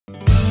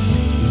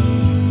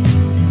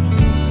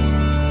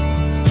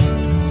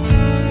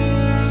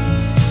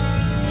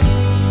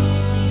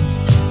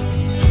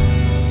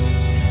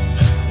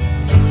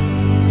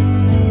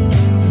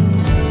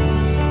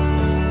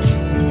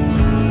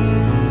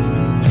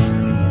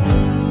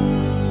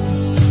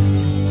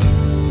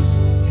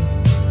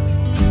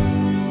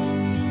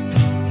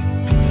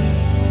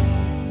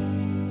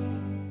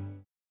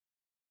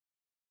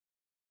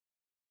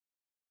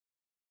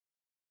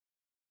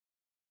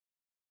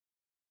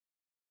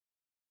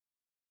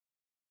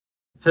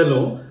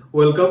Hello,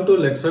 welcome to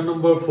lecture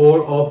number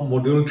 4 of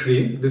module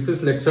 3. This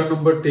is lecture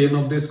number 10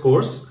 of this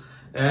course,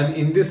 and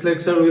in this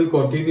lecture we will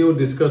continue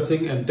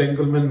discussing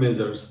entanglement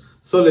measures.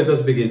 So let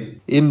us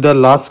begin. In the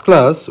last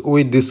class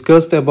we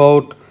discussed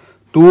about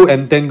two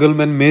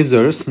entanglement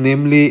measures,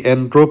 namely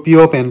entropy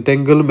of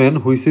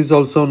entanglement, which is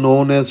also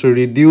known as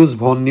reduced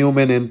von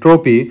Neumann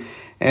entropy,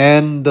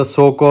 and the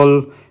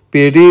so-called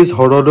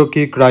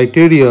Paris-Horodoky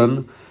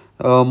criterion,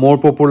 more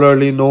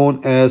popularly known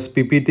as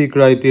PPT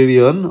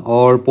criterion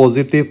or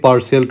positive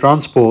partial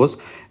transpose,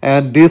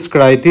 and this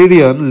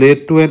criterion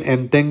led to an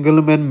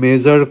entanglement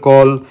measure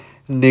called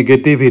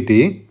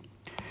negativity.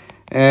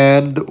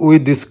 And we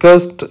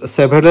discussed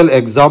several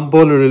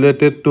examples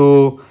related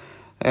to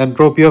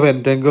entropy of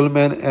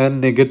entanglement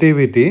and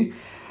negativity.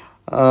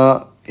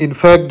 In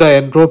fact, the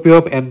entropy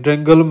of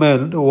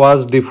entanglement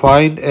was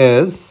defined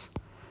as,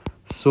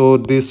 so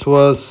this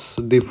was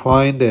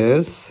defined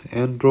as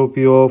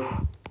entropy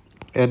of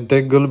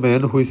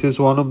entanglement, which is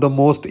one of the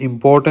most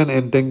important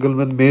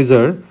entanglement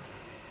measure,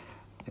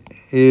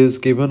 is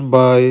given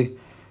by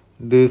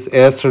this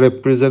S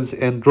represents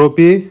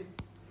entropy.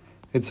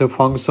 It's a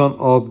function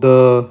of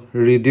the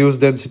reduced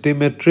density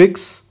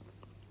matrix.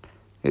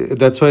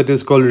 That's why it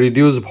is called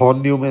reduced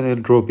von Neumann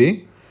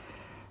entropy.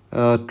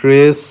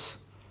 Trace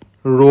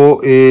rho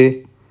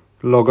A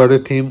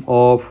logarithm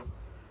of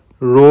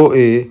rho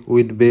A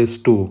with base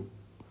 2.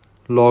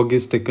 Log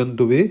is taken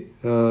to be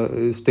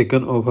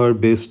over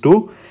base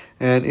 2,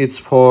 and it's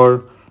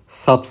for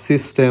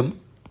subsystem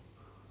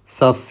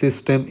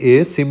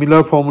A.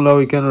 Similar formula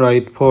we can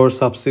write for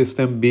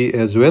subsystem B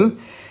as well.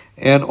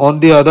 And on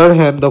the other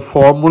hand, the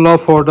formula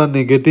for the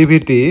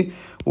negativity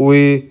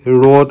we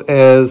wrote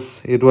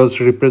as, it was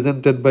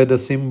represented by the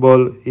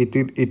symbol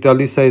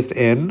italicized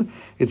n.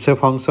 It's a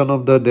function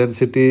of the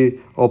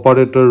density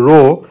operator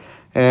rho,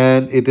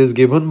 and it is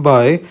given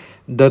by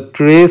the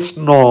trace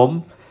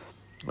norm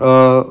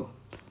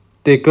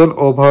taken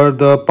over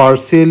the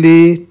partial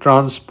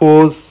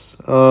transpose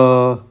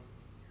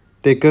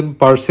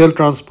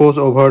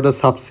over the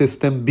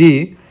subsystem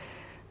B,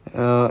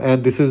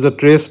 and this is the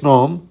trace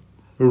norm.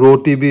 Rho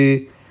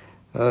TB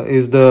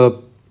is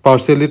the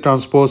partially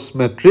transpose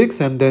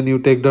matrix, and then you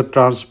take the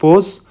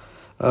transpose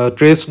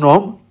trace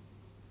norm,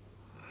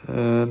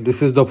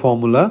 this is the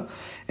formula,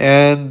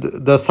 and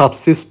the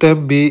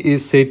subsystem B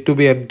is said to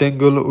be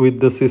entangled with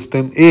the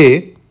system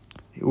A.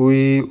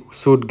 We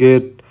should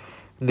get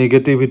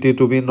negativity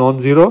to be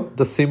non-zero.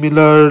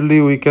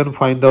 Similarly, we can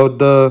find out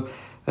the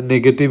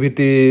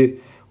negativity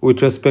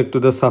with respect to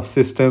the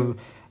subsystem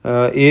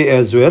A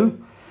as well.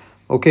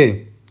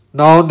 Okay.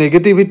 Now,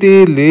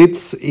 negativity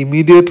leads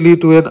immediately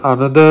to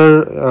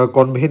another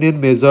convenient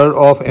measure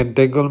of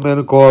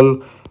entanglement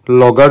called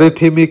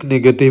logarithmic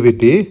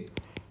negativity.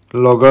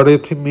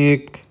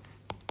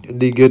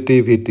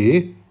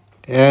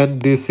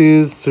 And this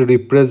is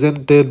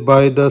represented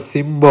by the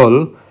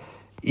symbol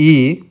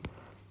E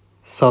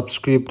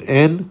subscript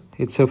n.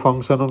 It's a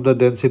function of the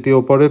density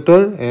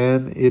operator,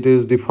 and it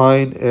is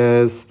defined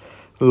as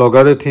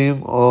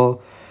logarithm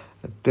of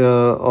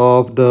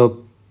the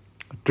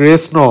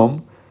trace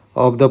norm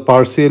of the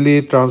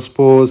partially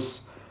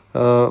transpose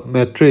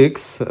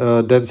matrix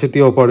density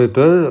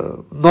operator,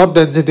 not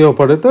density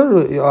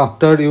operator,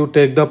 after you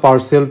take the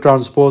partial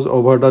transpose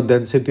over the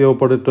density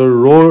operator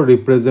rho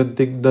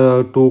representing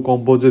the two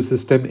composite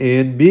system A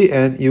and B,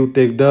 and you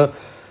take the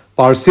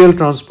partial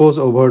transpose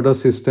over the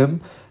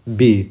system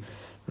B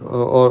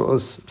or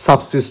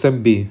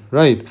subsystem B,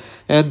 right?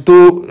 And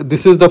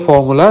this is the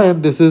formula,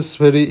 and this is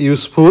very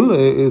useful.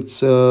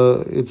 It's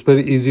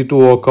very easy to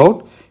work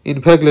out.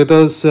 In fact, let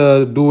us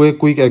do a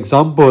quick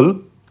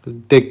example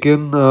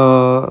taken.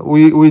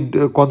 We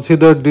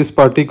considered this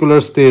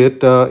particular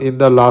state in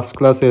the last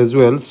class as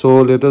well,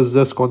 so let us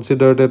just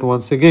consider that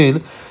once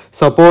again.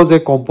 Suppose a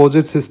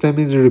composite system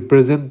is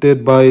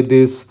represented by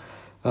this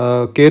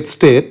kth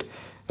state,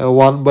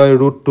 1 by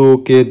root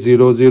 2 kth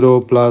 0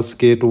 0 plus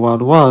kth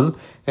 1 1,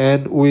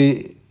 and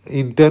we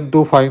intend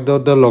to find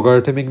out the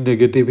logarithmic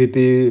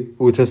negativity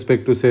with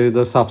respect to, say,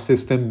 the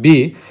subsystem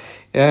B.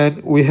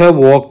 And we have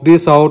worked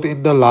this out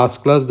in the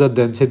last class. The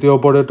density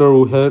operator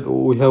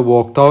we have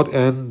worked out,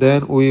 and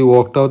then we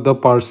worked out the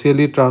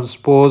partially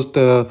transposed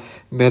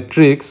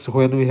matrix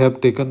when we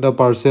have taken the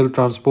partial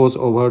transpose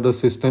over the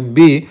system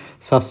B,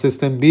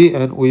 subsystem B,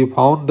 and we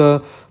found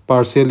the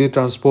partially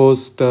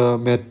transposed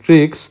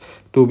matrix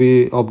to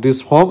be of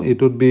this form.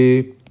 It would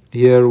be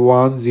here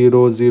 1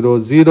 0 0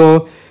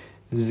 0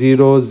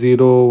 0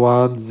 0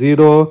 1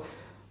 0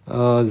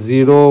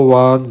 0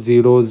 1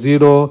 0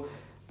 0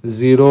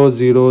 0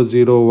 0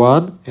 0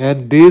 1,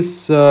 and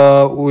this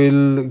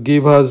will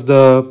give us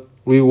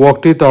we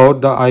worked it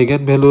out, the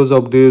eigenvalues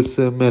of this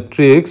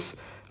matrix.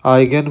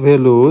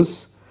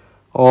 Eigenvalues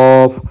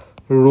of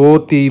rho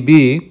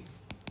TB,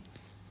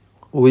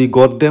 we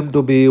got them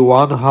to be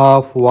 1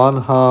 half,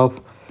 1 half,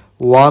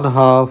 1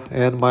 half,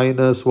 and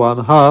minus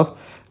 1 half.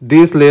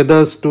 This led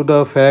us to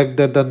the fact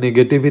that the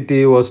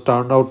negativity was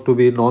turned out to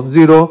be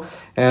non-zero,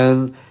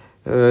 and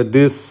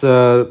this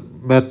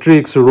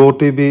matrix rho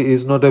TB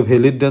is not a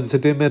valid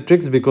density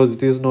matrix because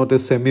it is not a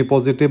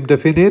semi-positive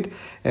definite,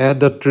 and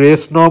the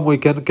trace norm we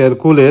can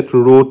calculate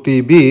rho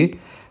TB,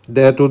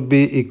 that would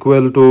be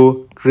equal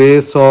to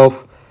trace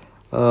of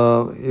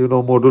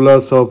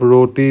modulus of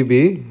rho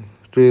TB,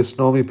 trace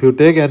norm if you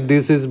take, and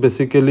this is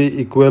basically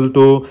equal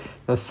to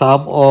the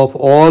sum of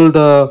all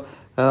the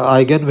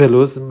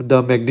eigenvalues,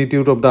 the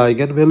magnitude of the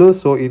eigenvalues.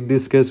 So in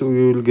this case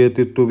we will get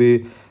it to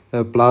be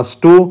plus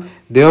 2.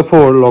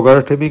 Therefore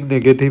logarithmic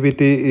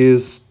negativity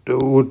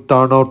would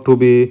turn out to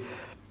be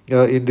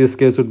in this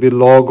case would be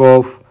log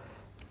of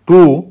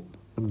 2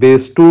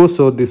 base 2,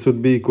 so this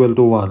would be equal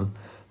to 1.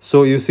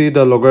 So you see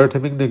the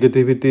logarithmic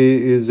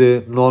negativity is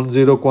a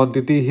non-zero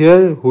quantity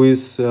here,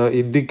 which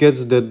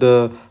indicates that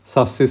the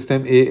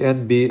subsystem A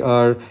and B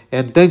are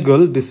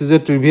entangled. This is a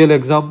trivial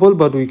example,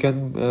 but we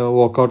can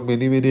work out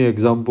many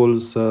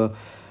examples,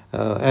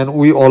 and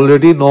we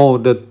already know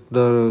that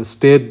the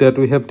state that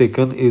we have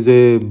taken is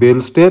a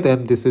Bell state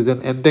and this is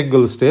an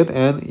entangled state,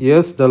 and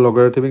yes, the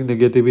logarithmic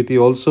negativity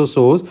also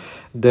shows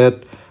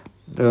that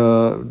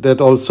that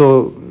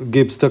also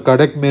gives the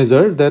correct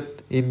measure that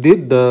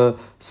indeed the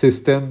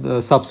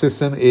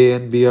subsystem A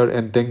and B are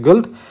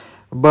entangled.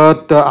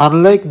 But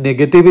unlike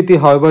negativity,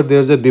 however, there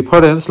is a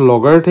difference.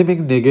 Logarithmic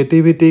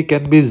negativity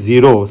can be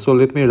 0. So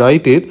let me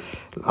write it.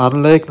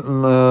 Unlike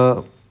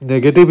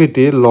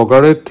negativity,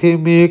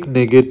 logarithmic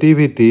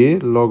negativity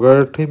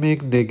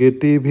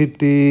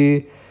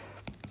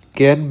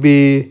can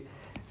be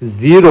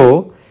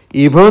 0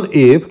 even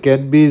if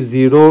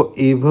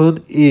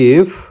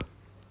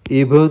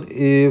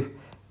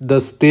the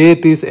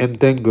state is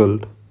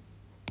entangled.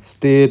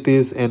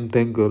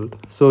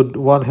 So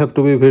one have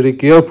to be very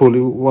careful.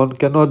 One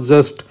cannot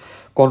just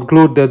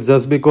conclude that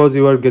just because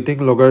you are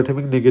getting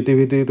logarithmic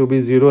negativity to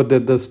be 0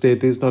 that the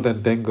state is not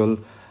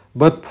entangled.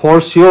 But for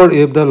sure,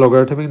 if the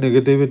logarithmic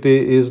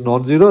negativity is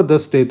non-zero, the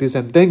state is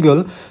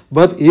entangled.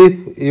 But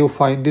if you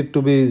find it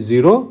to be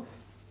 0,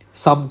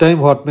 sometime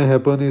what may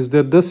happen is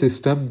that the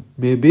system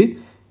may be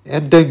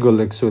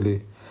entangled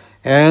actually.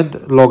 And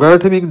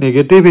logarithmic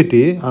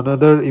negativity,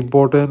 another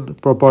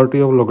important property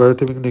of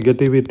logarithmic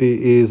negativity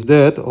is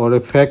that, or a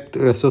fact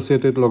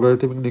associated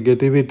logarithmic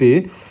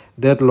negativity,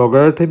 that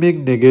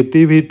logarithmic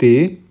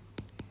negativity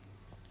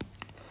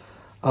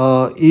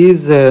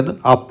is an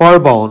upper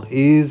bound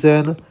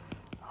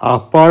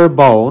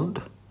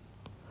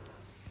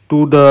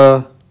to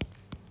the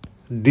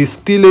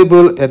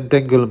distillable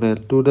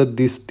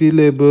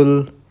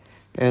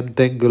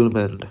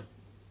entanglement.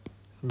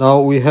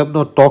 Now we have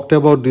not talked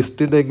about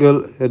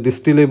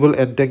distillable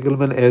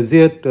entanglement as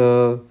yet,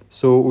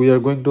 so we are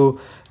going to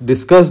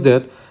discuss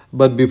that.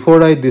 But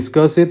before I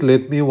discuss it,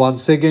 let me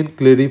once again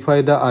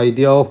clarify the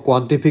idea of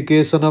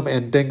quantification of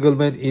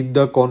entanglement in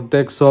the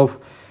context of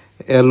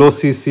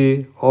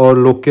LOCC, or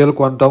local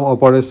quantum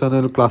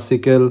operational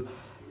classical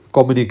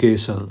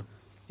communication.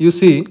 You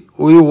see,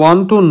 we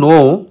want to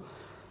know,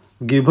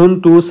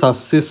 given two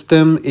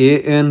subsystem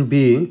A and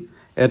B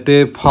at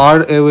a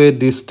far away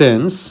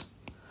distance,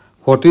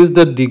 what is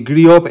the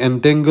degree of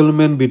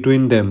entanglement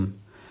between them,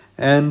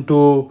 and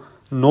to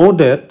know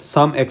that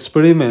some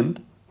experiment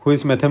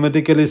which,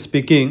 mathematically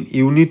speaking,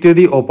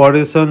 unitary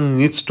operation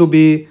needs to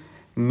be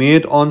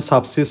made on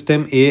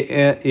subsystem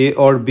A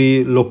or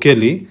B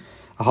locally.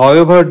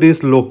 However,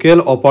 these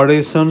local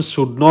operations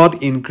should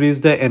not increase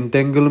the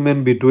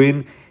entanglement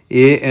between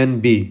A and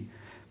B.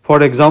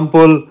 For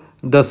example,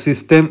 the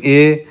system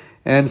A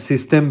and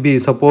system B,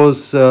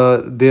 suppose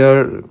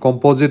their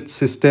composite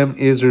system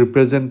is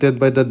represented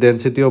by the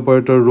density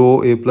operator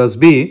rho A plus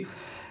B,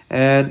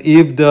 and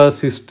if the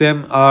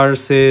system are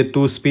say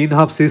two spin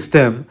half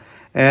system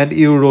and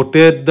you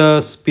rotate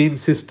the spin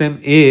system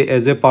A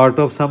as a part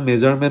of some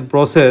measurement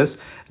process,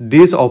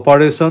 these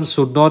operations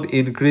should not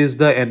increase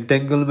the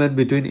entanglement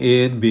between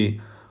A and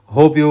B.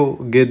 Hope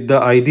you get the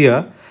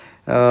idea.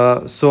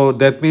 So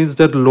that means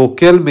that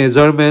local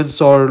measurements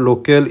or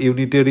local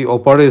unitary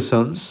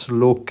operations,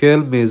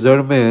 local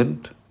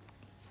measurement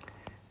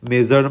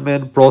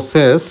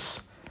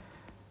process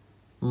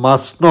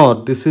must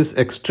not, this is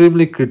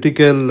extremely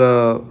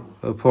critical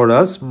for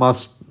us,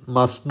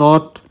 must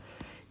not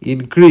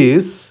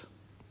increase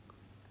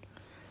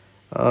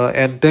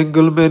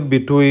entanglement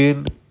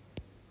between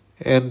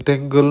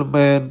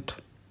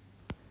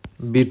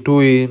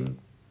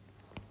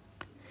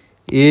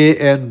A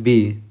and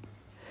B.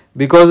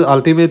 Because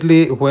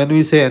ultimately when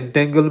we say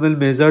entanglement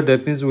measure,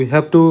 that means we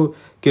have to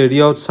carry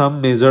out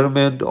some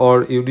measurement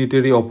or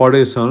unitary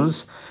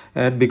operations,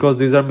 and because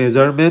these are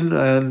measurement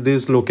and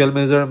this local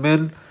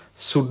measurement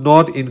should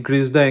not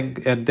increase the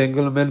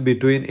entanglement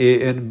between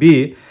A and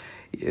B.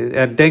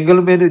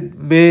 Entanglement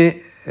may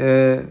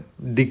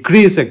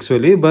decrease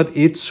actually, but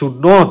it should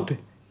not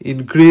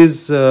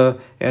increase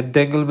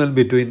entanglement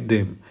between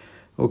them.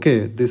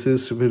 Okay, this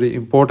is very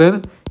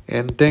important.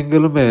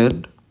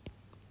 Entanglement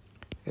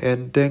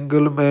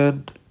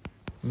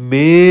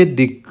may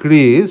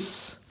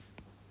decrease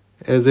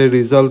as a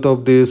result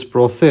of this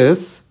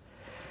process,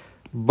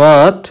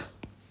 but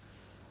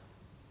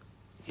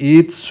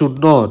it should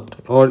not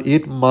or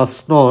it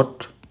must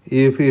not,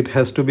 if it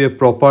has to be a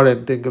proper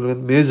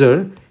entanglement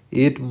measure,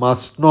 it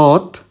must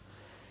not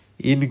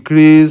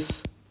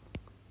increase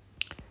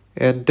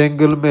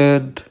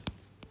entanglement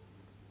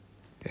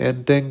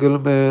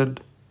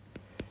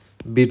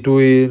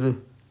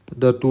between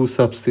the two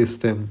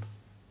subsystem,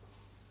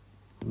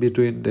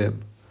 between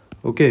them.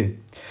 Okay,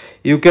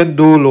 you can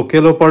do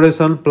local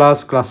operation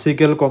plus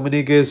classical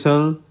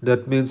communication,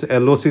 that means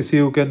LOCC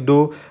you can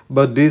do,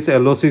 but this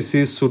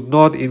LOCC should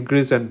not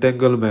increase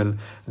entanglement.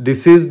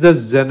 This is the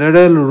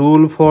general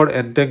rule for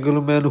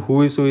entanglement,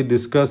 which we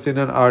discussed in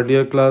an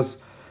earlier class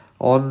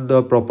on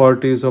the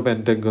properties of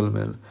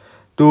entanglement.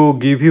 To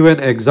give you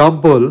an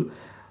example,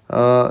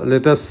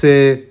 let us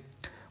say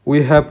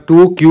we have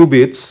two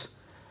qubits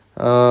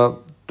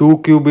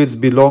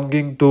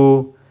belonging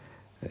to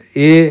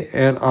A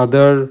and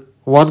other,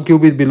 one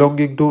qubit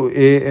belonging to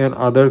A and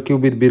other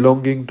qubit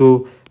belonging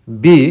to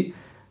B.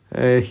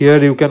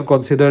 Here you can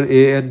consider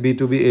A and B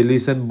to be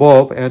Alice and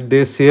Bob, and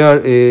they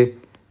share a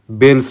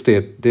Bell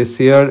state. They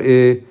share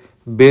a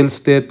Bell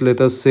state,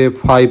 let us say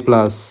phi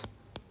plus.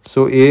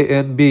 So A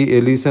and B,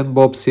 Alice and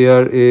Bob,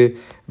 share a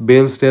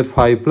Bell state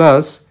phi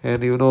plus,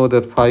 and you know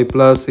that phi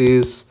plus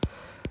is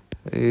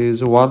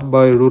 1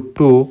 by root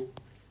 2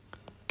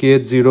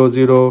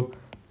 k00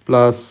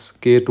 plus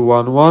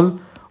k211,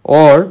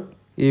 or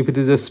if it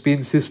is a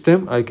spin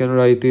system, I can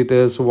write it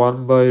as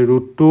 1 by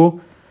root 2.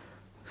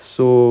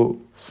 So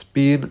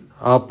spin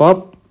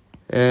up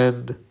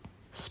and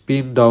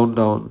spin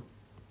down,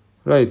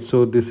 right?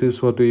 So this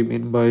is what we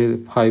mean by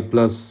phi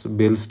plus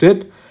Bell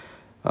state.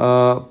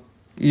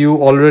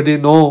 You already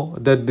know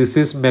that this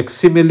is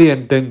maximally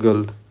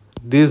entangled.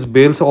 These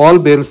all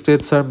Bell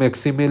states are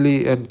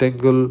maximally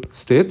entangled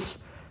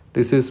states.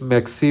 This is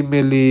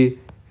maximally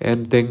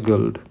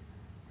entangled.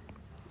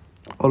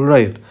 All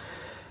right.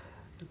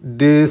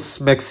 This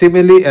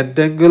maximally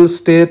entangled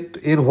state,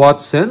 in what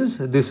sense?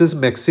 This is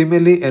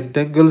maximally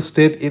entangled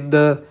state in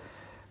the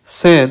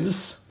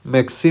sense,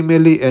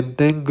 maximally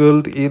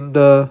entangled in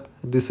the,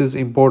 this is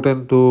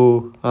important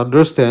to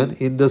understand,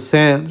 in the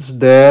sense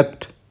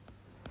that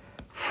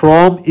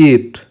from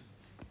it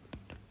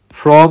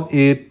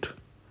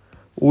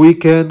we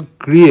can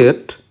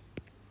create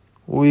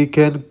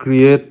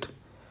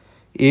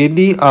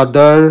any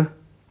other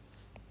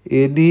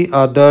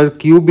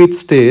qubit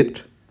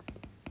state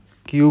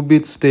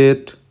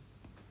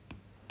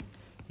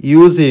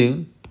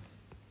using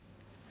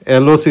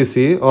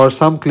LOCC or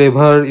some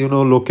clever,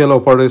 local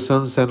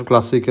operations and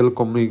classical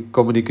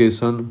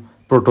communication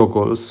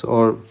protocols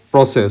or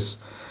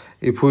process.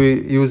 If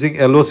we using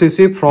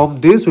LOCC, from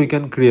this we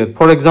can create.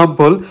 For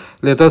example,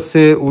 let us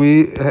say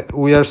we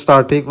are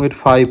starting with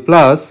phi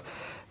plus,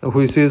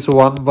 which is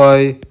 1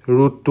 by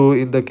root 2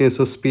 in the case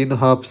of spin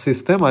half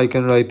system. I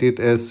can write it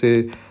as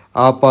a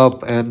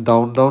up and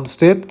down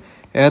state,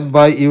 and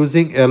by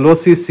using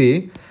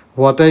LOCC,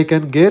 what I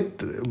can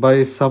get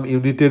by some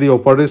unitary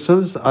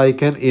operations, I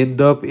can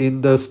end up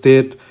in the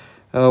state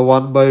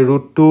 1 by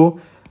root 2.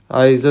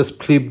 I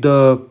just flip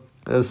the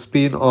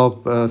spin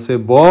of say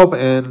Bob,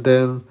 and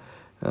then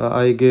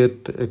I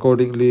get,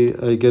 accordingly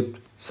I get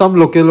some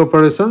local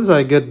operations,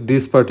 I get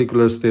this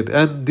particular state.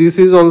 And this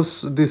is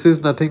also, this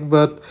is nothing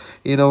but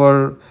in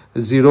our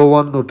 0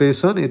 1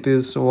 notation, it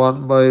is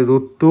 1 by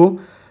root 2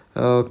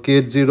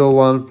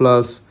 k01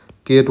 plus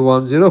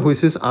k10,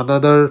 which is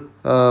another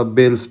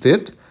Bell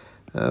state.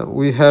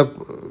 We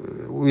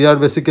are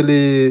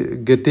basically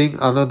getting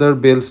another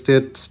Bell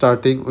state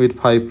starting with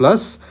phi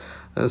plus.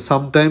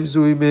 Sometimes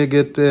we may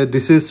get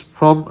this is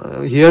from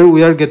here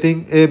we are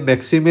getting a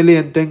maximally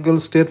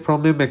entangled state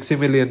from a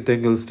maximally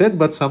entangled state,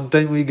 but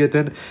sometimes we get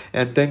an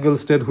entangled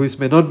state which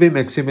may not be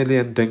maximally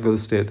entangled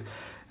state.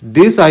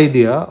 This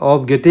idea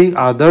of getting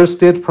other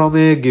state from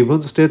a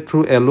given state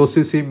through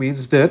LOCC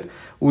means that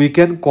we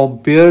can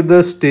compare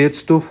the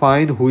states to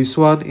find which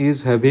one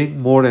is having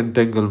more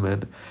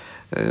entanglement.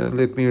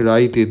 Let me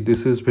write it.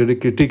 This is very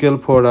critical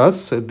for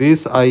us.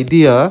 This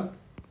idea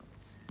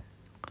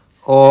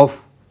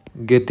of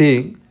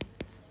getting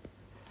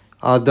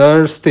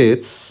other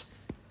states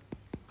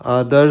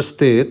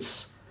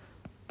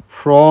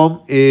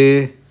from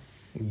a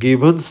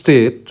given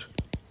state,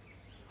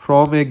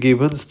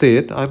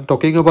 I'm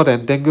talking about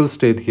entangled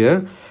state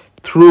here,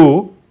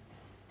 through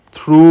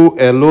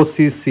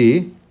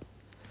LOCC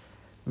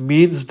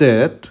means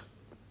that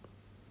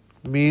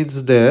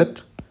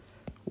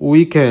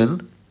we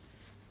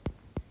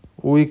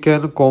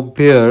can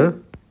compare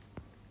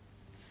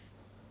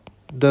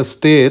the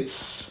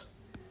states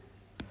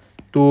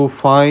to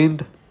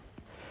find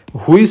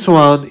which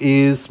one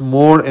is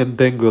more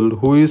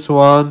entangled, which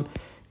one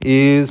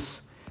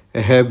is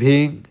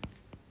having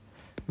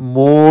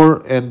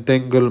more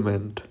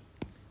entanglement.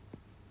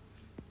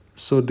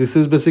 So this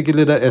is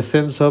basically the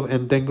essence of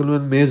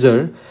entanglement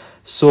measure.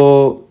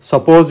 So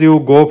suppose you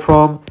go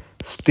from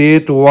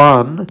state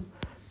 1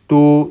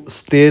 to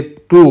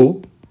state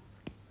 2,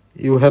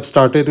 you have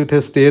started with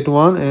a state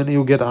 1 and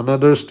you get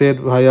another state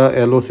via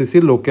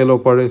LOCC, local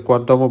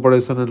quantum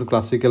operation and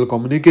classical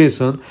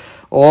communication,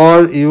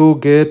 or you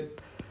get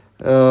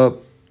uh,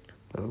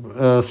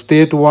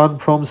 state 1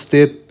 from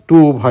state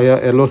 2 via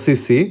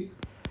LOCC,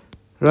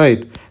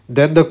 right?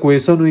 Then the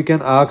question we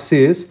can ask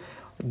is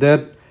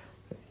that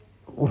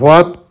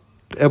what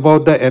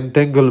about the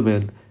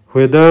entanglement,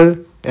 whether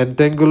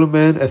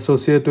entanglement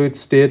associated with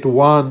state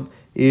 1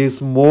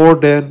 is more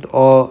than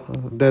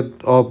that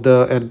of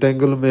the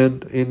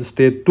entanglement in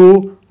state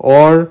 2,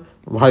 or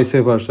vice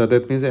versa.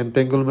 That means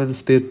entanglement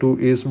state 2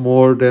 is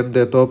more than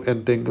that of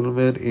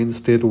entanglement in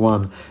state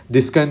 1.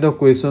 This kind of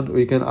question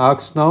we can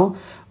ask now.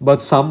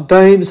 But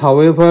sometimes,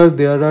 however,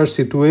 there are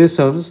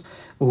situations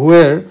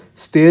where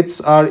states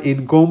are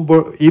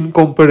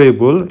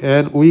incomparable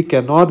and we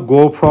cannot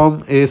go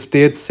from a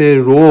state say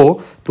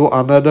rho to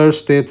another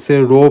state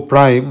say rho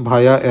prime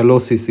via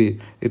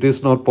LOCC. It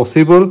is not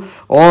possible.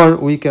 Or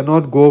we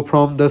cannot go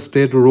from the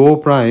state rho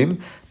prime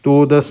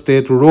to the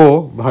state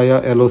rho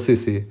via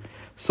LOCC.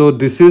 So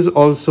this is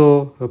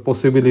also a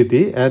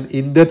possibility, and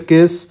in that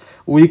case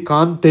we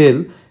can't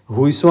tell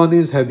which one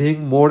is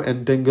having more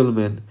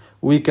entanglement.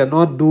 We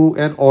cannot do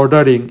an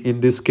ordering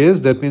in this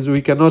case. That means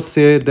we cannot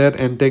say that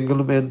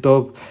entanglement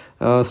of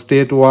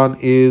state 1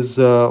 is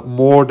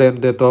more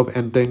than that of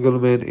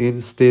entanglement in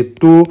state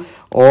 2,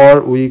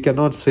 or we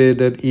cannot say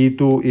that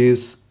E2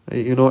 is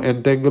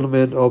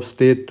entanglement of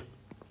state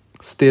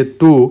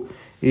 2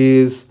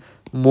 is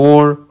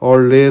more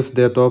or less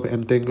that of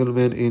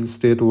entanglement in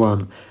state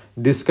 1.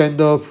 This kind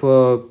of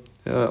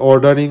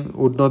ordering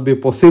would not be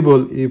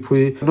possible if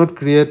we cannot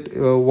create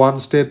one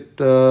state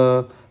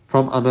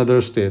from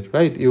another state,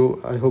 right?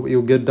 I hope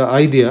you get the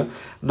idea.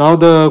 Now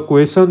the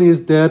question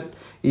is that,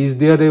 is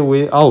there a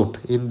way out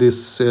in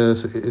these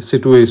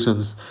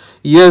situations?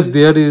 Yes,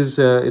 there is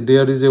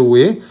a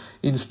way.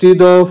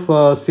 Instead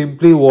of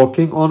simply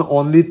working on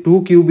only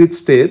 2 qubit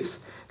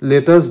states,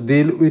 let us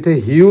deal with a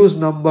huge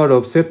number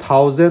of say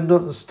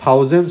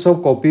thousands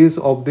of copies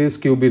of this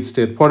qubit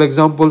state. For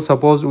example,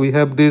 suppose we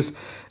have this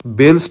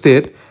Bell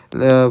state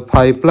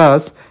 5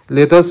 plus.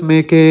 Let us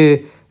make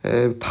a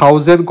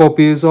 1000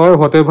 copies or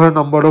whatever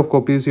number of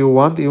copies you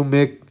want. You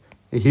make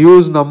a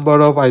huge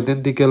number of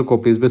identical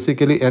copies,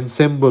 basically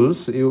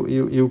ensembles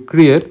you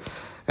create,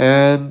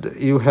 and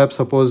you have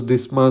suppose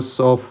this much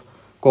of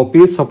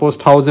copies, suppose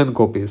 1000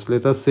 copies.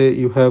 Let us say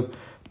you have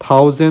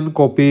 1000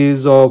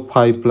 copies of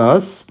 5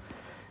 plus,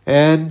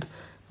 and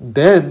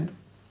then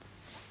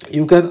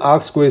you can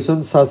ask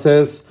questions such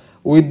as,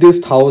 with this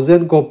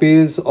 1000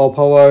 copies of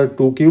our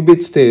 2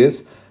 qubit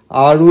states,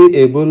 are we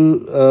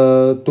able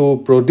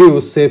to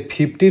produce say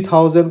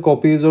 50,000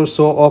 copies or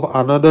so of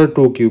another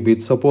 2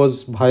 qubits,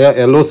 suppose via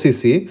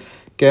LOCC?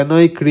 Can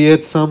I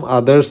create some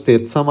other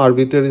state, some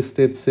arbitrary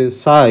state, say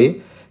psi,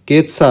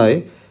 k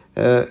psi,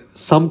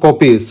 some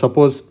copies?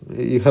 Suppose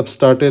you have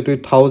started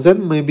with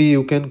 1000, maybe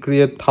you can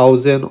create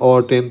 1000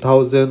 or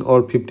 10,000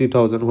 or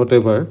 50,000,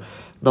 whatever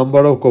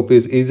number of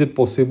copies. Is it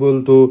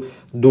possible to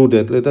do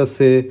that? Let us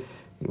say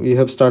we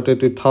have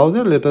started with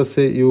 1000. Let us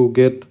say you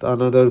get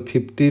another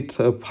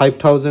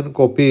 5,000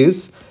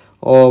 copies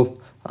of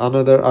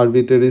another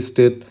arbitrary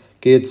state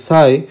k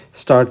psi,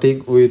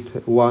 starting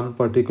with one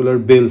particular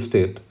Bell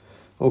state.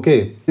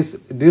 Okay,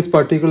 this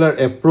particular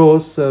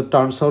approach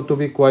turns out to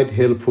be quite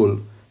helpful.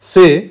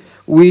 Say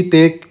we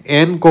take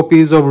n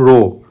copies of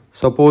rho.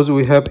 Suppose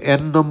we have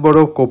n number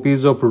of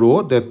copies of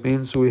rho. That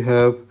means we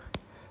have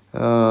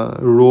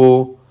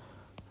rho,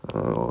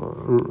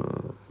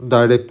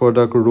 direct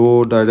product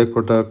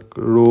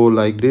rho,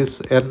 like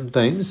this, n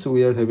times.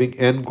 We are having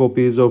n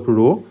copies of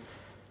rho.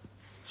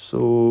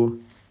 So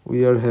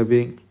we are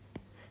having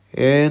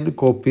n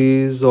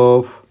copies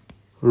of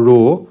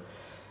rho,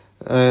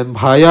 and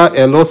via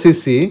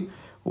LOCC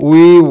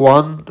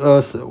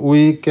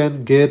we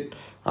can get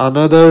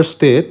another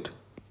state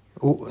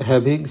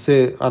having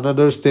say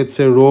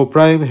rho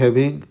prime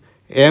having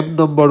m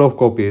number of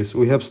copies.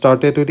 We have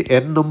started with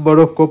n number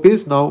of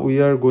copies. Now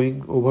we are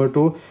going over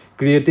to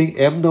creating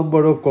m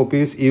number of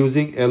copies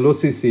using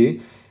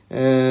LOCC.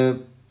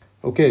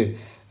 Okay,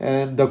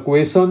 and the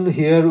question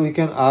here we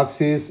can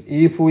ask is,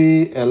 if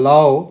we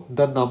allow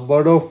the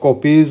number of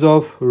copies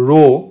of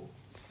rho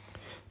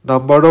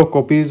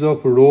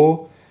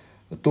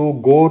to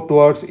go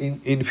towards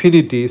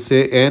infinity,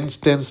 say n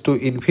tends to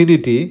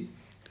infinity,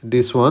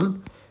 this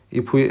one,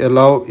 if we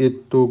allow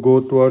it to go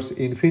towards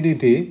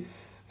infinity,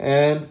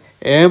 and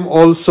m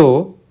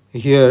also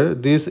here,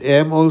 this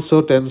m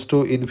also tends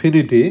to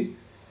infinity,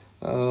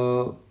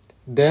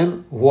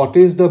 then what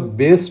is the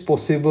best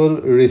possible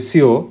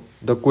ratio?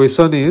 The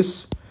question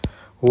is,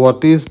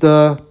 what is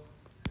the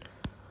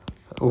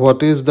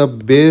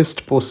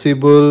best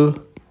possible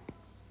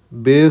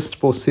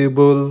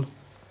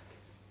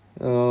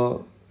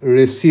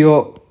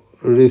ratio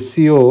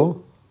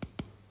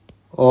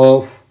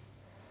of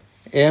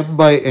m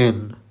by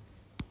n?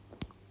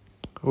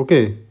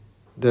 Okay,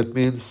 that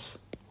means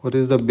what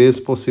is the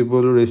best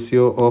possible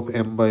ratio of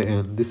m by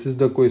n? This is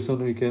the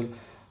question we can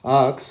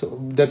ask.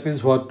 That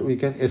means what we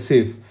can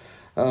achieve.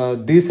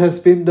 This has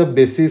been the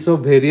basis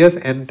of various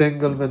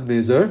entanglement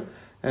measure,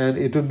 and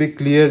it would be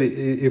clear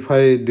if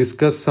I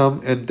discuss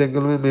some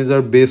entanglement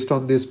measure based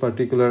on this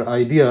particular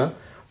idea.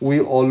 we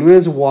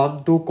always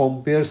want to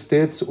compare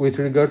states with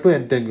regard to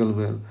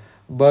entanglement.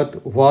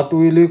 But what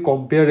will we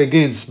compare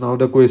against? Now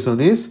the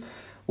question is,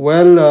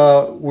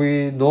 well,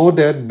 we know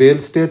that Bell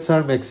states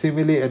are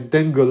maximally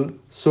entangled,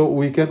 so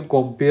we can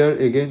compare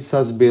against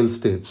such Bell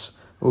states.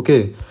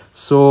 Okay,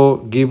 so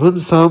given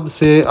some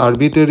say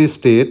arbitrary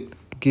state,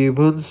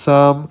 given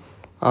some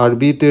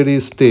arbitrary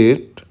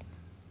state,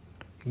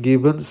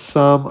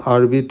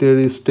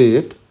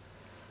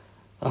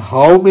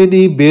 how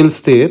many Bell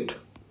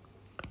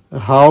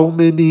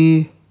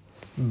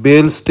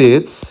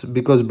states,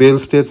 because Bell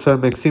states are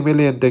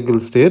maximally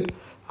entangled state,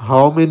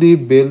 how many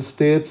Bell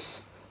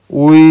states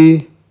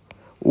we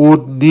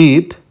would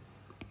need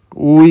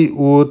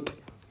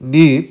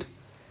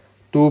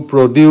to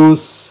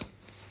produce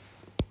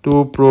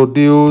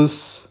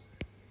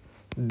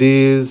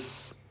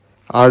these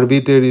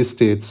arbitrary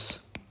states,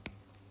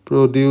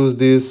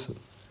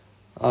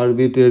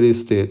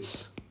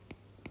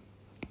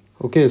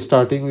 okay,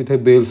 starting with a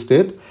Bell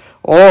state.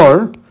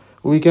 Or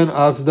we can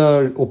ask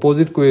the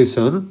opposite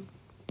question,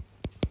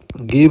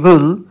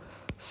 given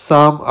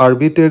some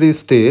arbitrary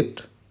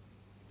state,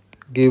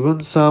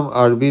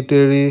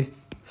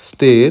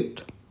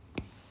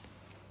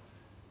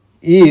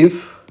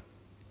 if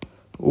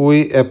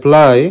we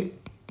apply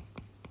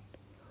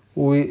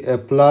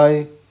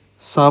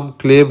some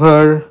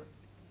clever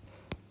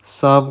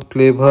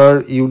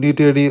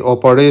unitary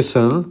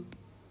operation,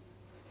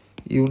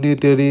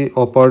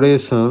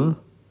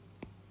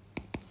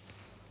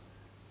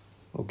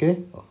 okay,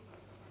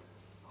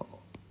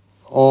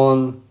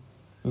 on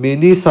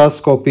many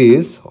such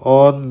copies,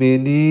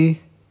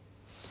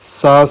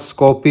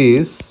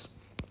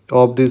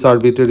 of this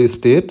arbitrary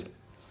state,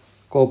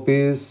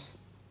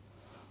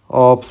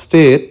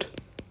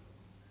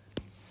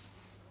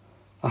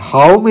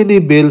 how many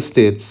Bell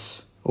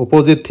states,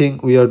 opposite thing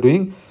we are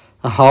doing,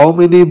 how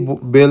many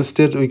Bell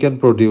states we can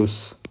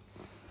produce,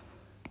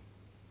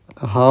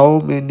 how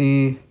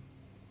many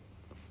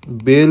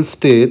Bell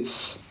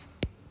states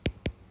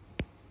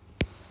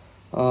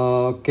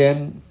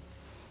can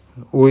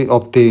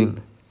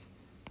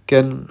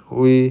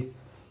we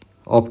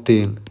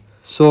obtain.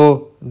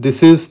 So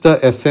this is the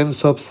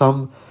essence of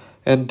some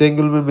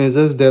entanglement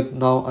measures that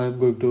now I am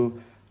going to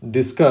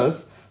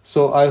discuss.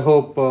 So I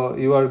hope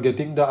you are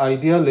getting the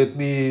idea. Let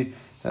me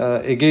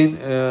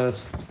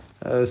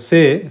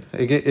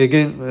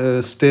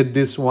state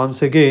this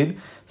once again.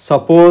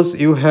 Suppose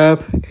you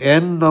have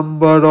n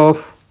number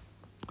of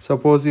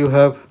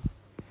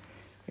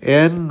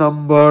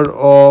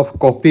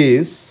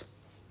copies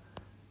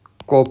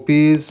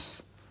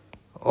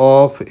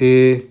of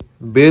a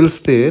Bell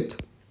state.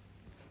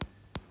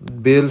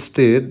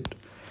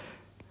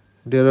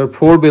 There are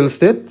 4 Bell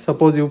states.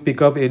 Suppose you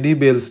pick up any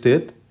Bell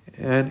state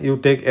and you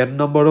take n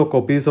number of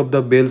copies of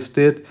the Bell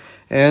state,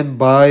 and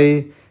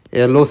by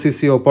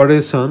LOCC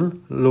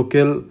operation,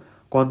 local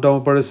quantum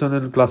operation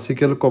and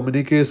classical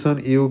communication,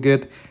 you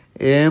get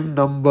m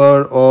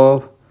number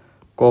of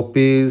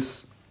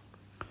copies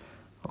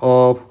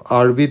of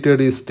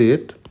arbitrary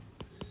state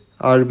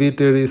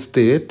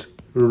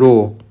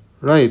rho,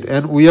 right?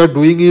 And we are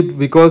doing it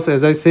because,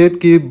 as I said,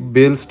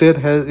 Bell state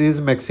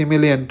is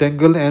maximally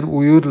entangled, and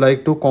we would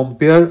like to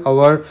compare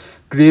our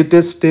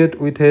created state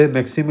with a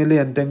maximally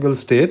entangled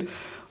state.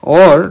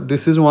 Or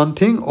this is one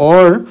thing,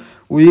 or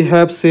we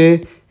have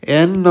say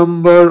n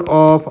number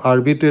of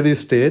arbitrary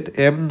state,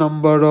 m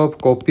number of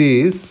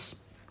copies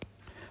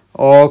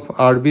of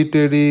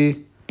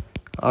arbitrary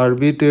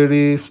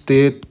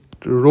state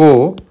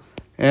rho,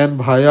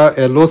 and via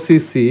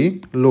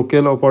LOCC,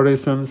 local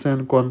operations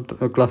and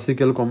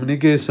classical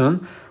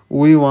communication,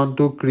 we want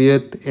to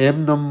create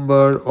m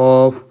number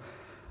of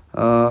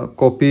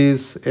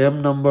copies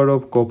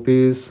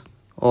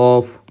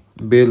of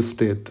Bell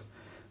state.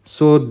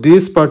 So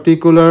this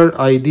particular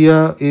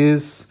idea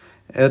is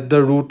at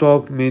the root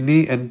of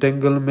many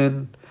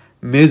entanglement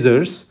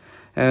measures,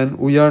 and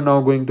we are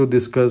now going to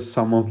discuss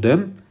some of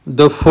them.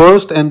 The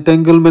first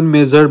entanglement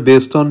measure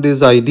based on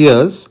these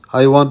ideas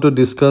I want to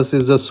discuss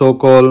is the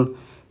so-called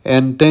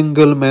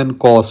entanglement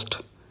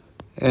cost.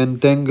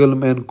 And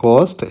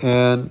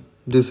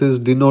this is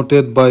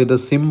denoted by the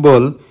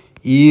symbol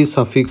E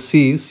suffix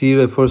C. C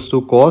refers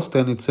to cost,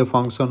 and it's a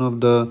function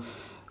of the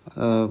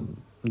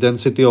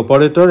density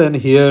operator, and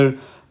here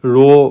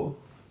rho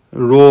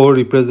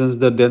represents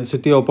the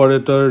density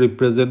operator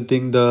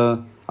representing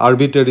the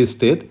arbitrary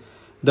state.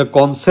 The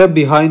concept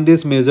behind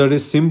this measure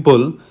is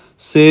simple.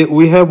 Say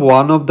we have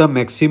one of the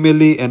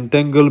maximally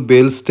entangled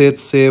Bell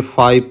states, say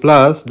phi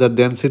plus, the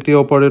density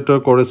operator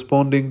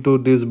corresponding to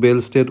this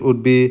Bell state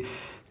would be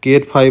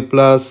Ket phi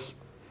plus,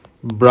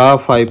 bra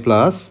phi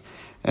plus,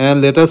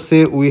 and let us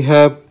say we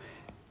have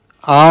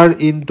R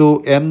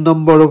into n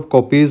number of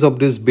copies of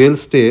this Bell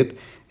state,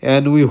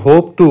 and we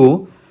hope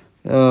to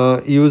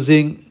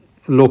using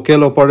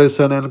local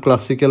operation and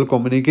classical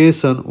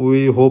communication,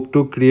 we hope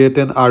to create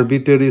an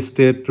arbitrary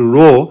state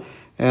rho,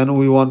 and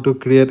we want to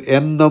create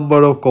n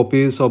number of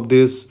copies of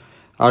this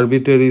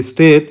arbitrary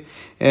state,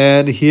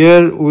 and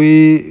here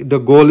the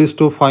goal is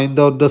to find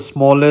out the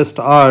smallest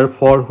r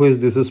for which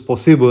this is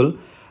possible.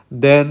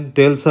 Then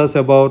tells us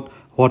about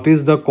what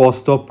is the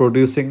cost of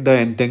producing the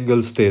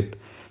entangled state.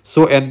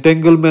 So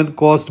entanglement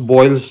cost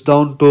boils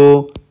down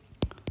to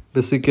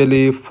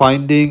basically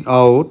finding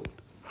out,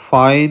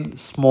 find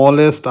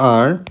smallest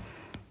r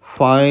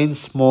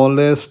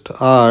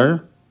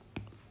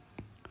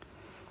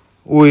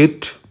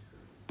with,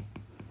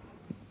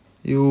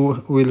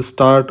 you will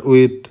start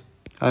with,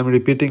 I'm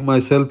repeating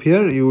myself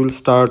here, you will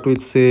start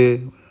with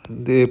say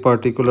the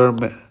particular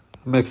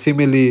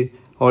maximally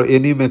or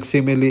any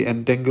maximally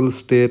entangled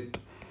state,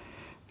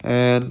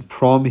 and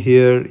from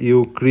here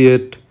you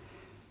create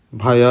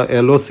via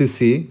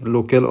LOCC,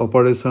 local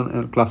operation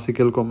and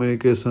classical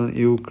communication,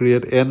 you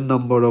create n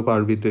number of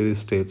arbitrary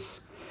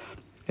states.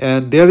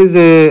 And there is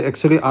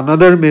actually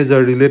another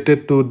measure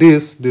related to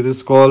this. This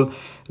is called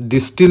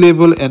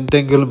distillable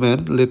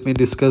entanglement. Let me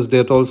discuss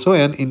that also.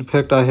 And in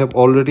fact, I have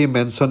already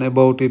mentioned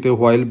about it a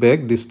while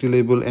back.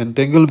 Distillable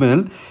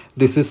entanglement.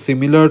 This is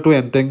similar to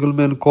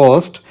entanglement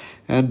cost,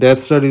 and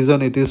that's the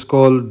reason it is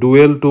called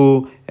dual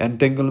to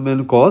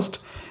entanglement cost.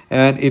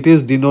 And it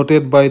is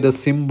denoted by the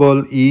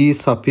symbol E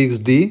suffix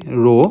D,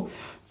 rho.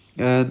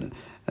 And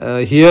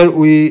here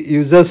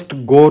you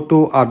just go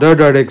to other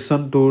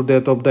direction to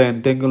that of the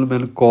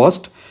entanglement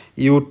cost.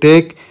 You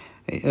take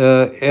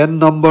n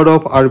number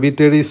of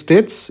arbitrary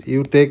states,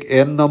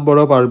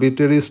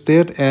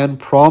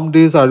 and from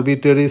this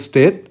arbitrary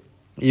state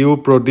you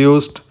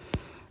produced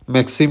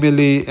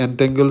maximally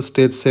entangled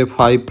state say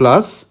 5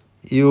 plus,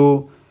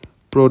 you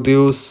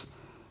produce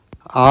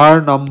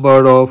r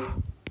number of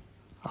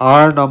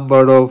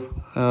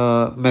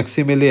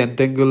maximally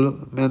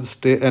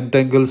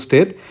entangled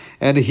state,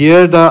 and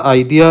here the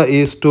idea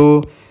is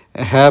to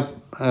have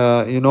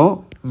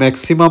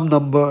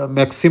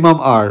maximum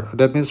r,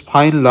 that means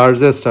find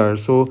largest r.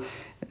 So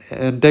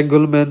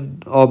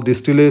entanglement of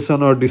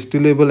distillation or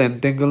distillable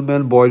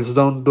entanglement boils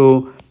down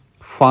to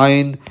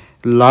find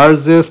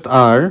largest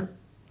r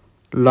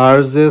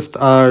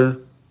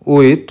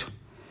with,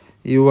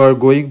 you are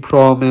going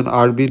from an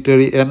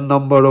arbitrary n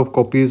number of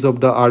copies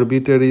of the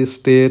arbitrary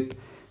state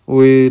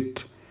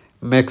with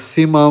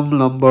maximum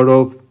number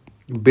of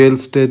Bell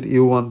state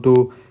you want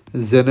to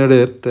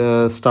generate,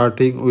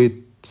 starting with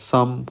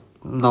some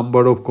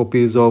number of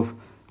copies of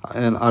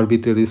an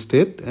arbitrary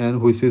state,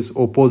 and which is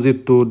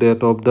opposite to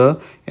that of the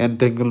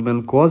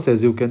entanglement cost,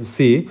 as you can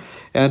see.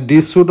 And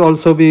this should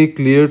also be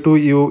clear to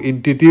you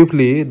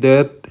intuitively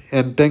that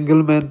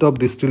entanglement of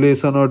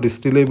distillation or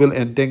distillable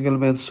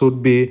entanglement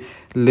should be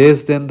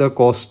less than the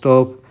cost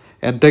of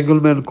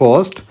entanglement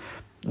cost,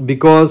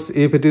 because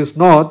if it is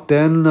not,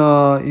 then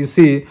you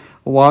see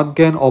one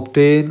can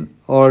obtain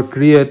or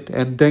create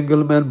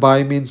entanglement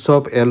by means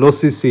of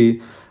LOCC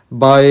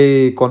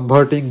by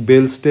converting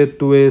Bell state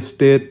to a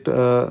state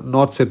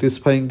not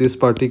satisfying this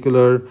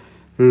particular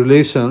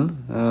relation,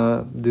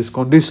 this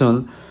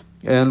condition,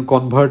 and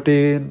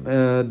converting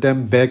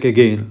them back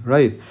again,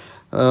 right?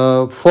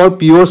 For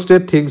pure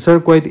state things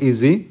are quite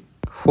easy.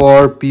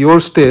 For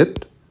pure state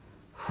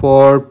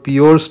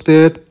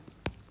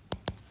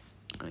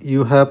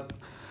you have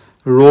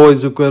rho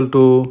is equal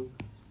to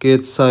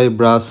k psi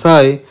bra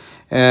psi,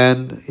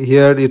 and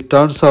here it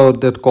turns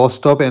out that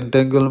cost of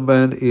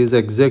entanglement is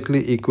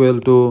exactly equal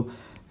to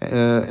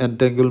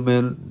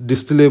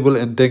distillable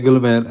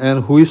entanglement,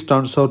 and which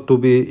turns out to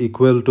be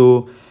equal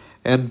to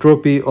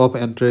entropy of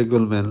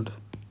entanglement.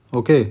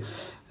 Okay,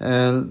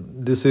 and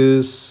this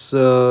is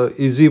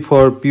easy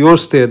for pure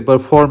state,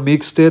 but for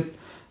mixed state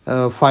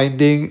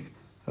finding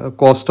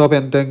cost of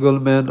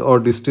entanglement or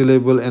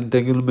distillable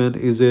entanglement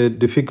is a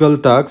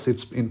difficult task.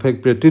 It's in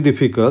fact pretty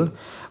difficult.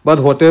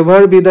 But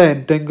whatever be the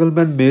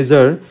entanglement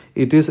measure,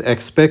 it is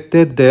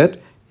expected that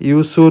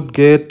you should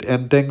get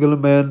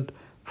entanglement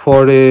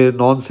for a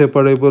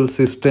non-separable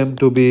system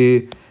to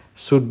be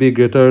should be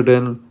greater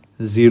than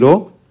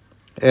 0,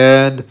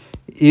 and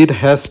it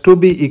has to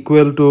be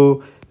equal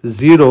to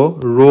 0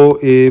 rho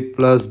a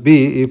plus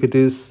b if it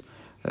is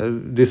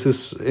this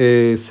is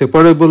a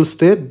separable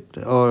state,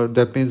 or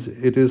that means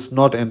it is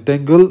not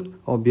entangled.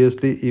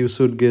 Obviously you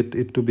should get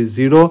it to be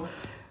 0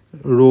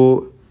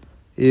 rho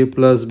a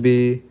plus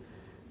b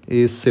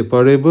is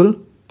separable,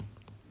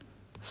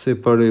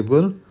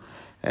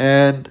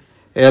 and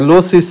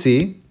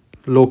LOCC,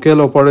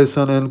 local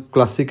operation and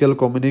classical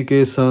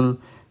communication,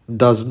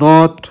 does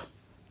not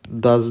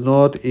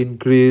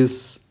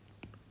increase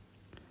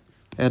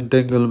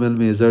entanglement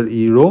measure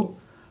E rho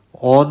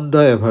on the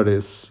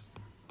average.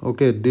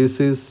 Okay, this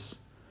is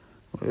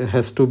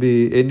has to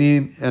be,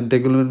 any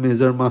entanglement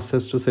measure must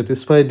has to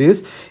satisfy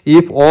this.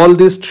 If all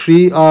these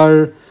three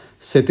are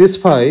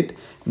satisfied,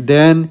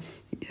 then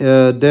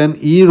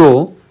E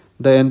rho,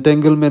 the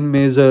entanglement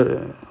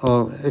measure,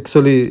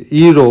 actually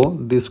E rho,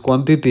 this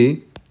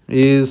quantity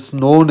is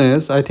known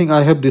as, I think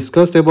I have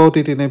discussed about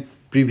it in a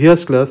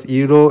previous class,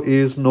 E rho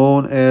is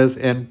known as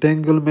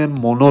entanglement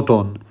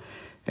monotone.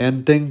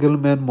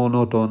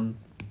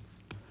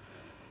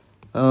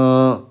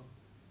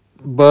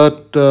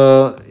 but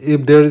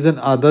if there is an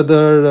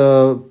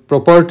other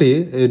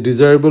property, a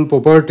desirable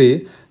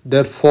property,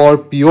 that for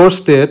pure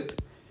state,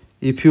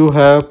 if you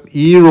have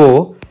E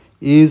rho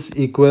is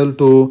equal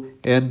to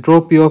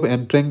entropy of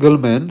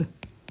entanglement,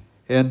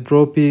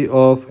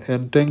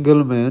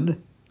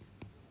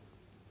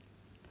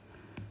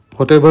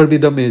 whatever be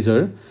the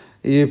measure,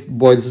 if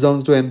boils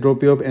down to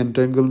entropy of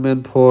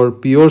entanglement for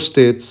pure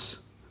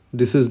states,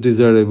 this is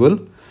desirable.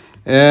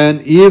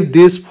 And if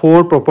these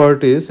four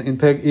properties, in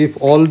fact if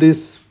all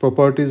these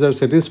properties are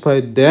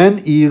satisfied,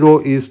 then E rho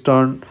is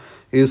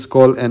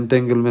called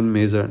entanglement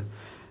measure.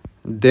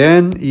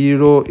 Then E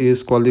rho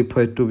is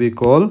qualified to be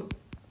called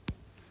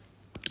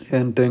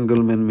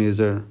entanglement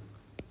measure.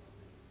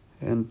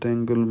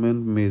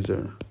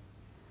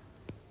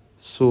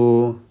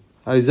 So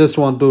I just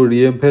want to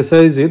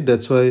re-emphasize it.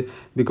 That's why,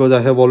 because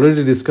I have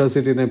already discussed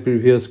it in a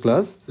previous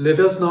class. Let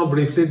us now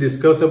briefly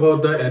discuss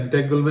about the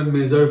entanglement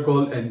measure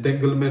called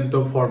entanglement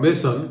of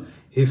formation.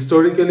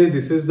 Historically,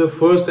 this is the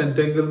first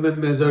entanglement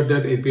measure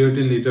that appeared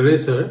in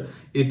literature.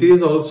 It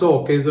is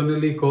also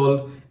occasionally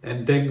called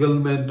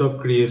entanglement of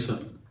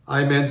creation.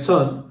 I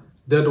mentioned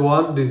that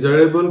one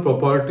desirable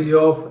property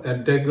of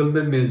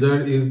entanglement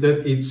measure is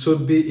that it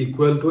should be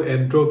equal to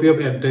entropy of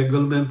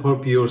entanglement for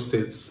pure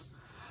states.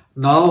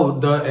 Now,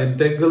 the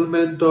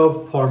entanglement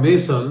of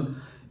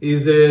formation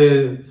is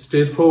a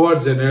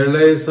straightforward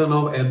generalization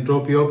of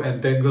entropy of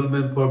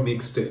entanglement for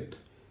mixed state.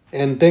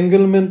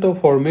 Entanglement of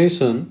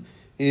formation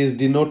is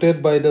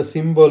denoted by the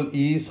symbol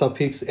E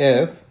suffix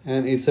F,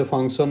 and it's a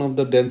function of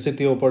the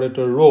density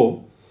operator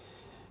rho.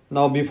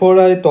 Now, before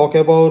I talk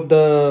about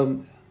the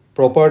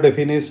proper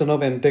definition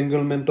of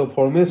entanglement of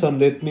formation,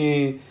 let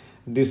me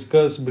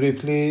discuss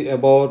briefly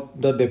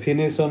about the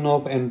definition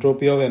of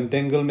entropy of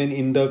entanglement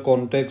in the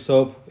context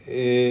of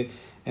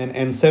an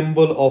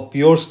ensemble of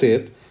pure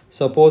state.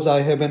 Suppose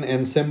I have an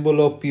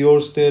ensemble of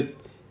pure state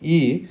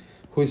E,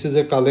 which is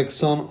a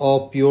collection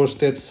of pure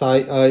state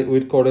psi I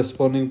with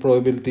corresponding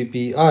probability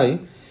pi.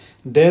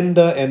 Then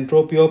the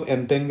entropy of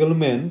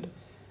entanglement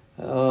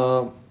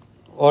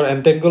or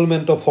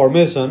entanglement of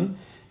formation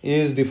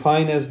is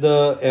defined as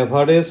the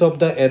average of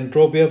the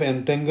entropy of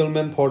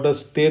entanglement for the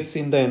states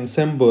in the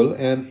ensemble,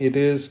 and it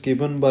is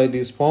given by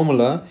this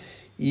formula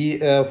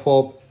EF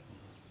of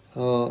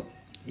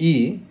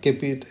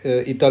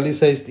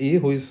italicized E,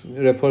 which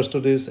refers to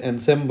this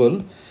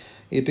ensemble.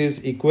 It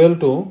is equal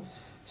to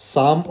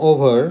sum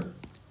over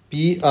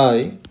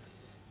pi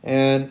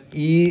and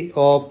E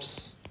of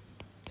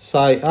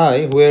psi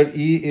I, where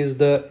E is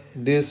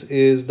this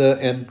is the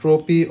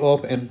entropy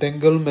of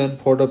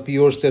entanglement for the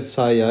pure state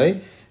psi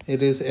I.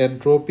 It is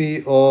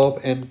entropy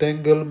of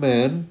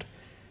entanglement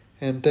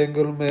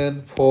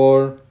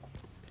for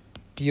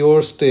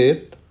pure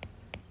state.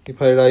 If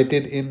I write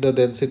it in the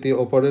density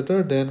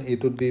operator, then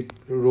it would be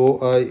rho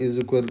I is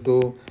equal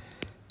to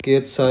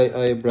k psi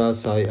I bra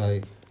psi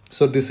I.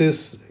 So this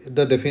is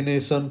the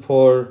definition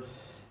for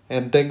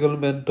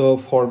entanglement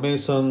of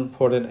formation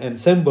for an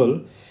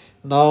ensemble.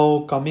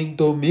 Now coming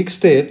to mixed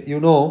state, you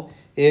know,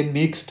 a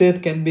mixed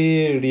state can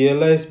be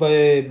realized by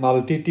a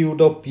multitude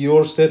of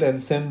pure state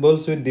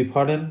ensembles with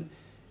different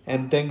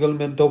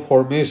entanglement of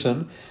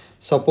formation.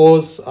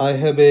 Suppose I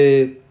have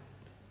a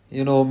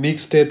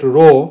mixed state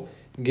rho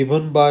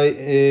given by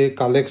a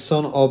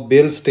collection of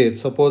Bell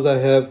states. Suppose I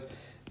have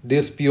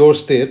these pure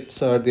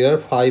states are there,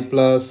 phi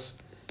plus,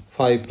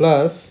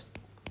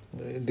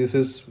 this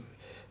is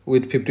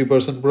with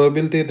 50%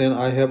 probability. Then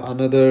I have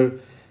another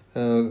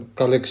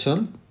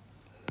collection,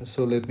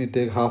 so let me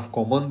take half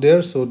common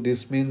there. So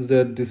this means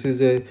that this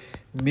is a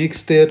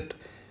mixed state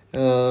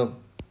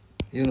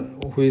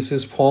which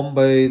is formed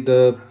by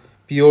the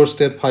pure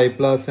state phi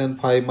plus and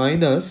phi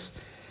minus.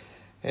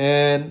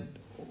 And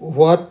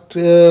what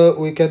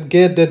we can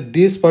get that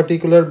this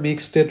particular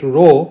mixed state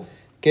rho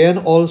can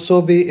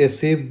also be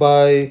achieved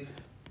by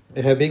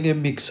having a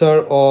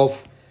mixture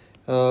of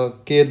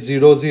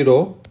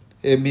K00,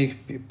 a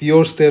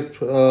pure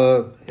state,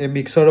 a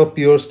mixture of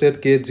pure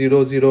state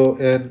K00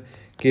 and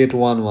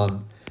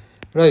K11.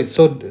 Right,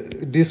 so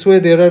this way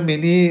there are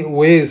many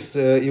ways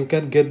you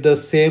can get the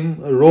same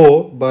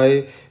rho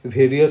by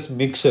various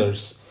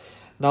mixtures.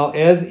 Now,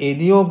 as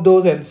any of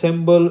those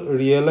ensemble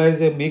realize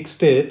a mixed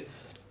state,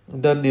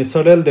 the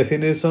natural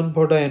definition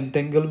for the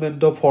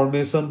entanglement of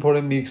formation for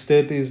a mixed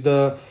state is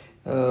the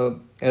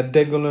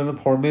entanglement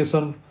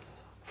formation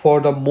for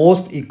the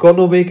most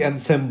economic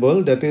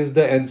ensemble, that is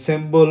the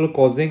ensemble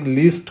causing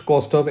least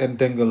cost of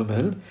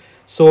entanglement.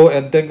 So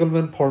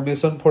entanglement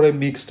formation for a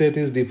mixed state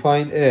is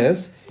defined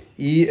as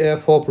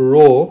EF of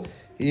rho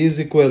is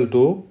equal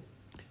to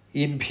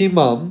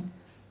infimum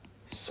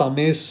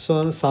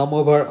summation sum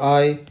over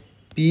I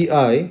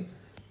pi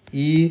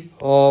E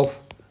of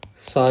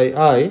psi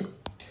I,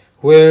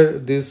 where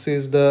this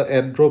is the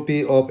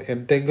entropy of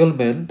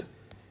entanglement.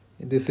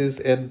 This is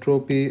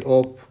entropy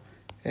of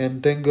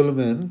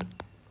entanglement.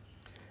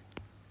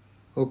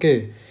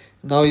 Okay,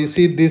 now you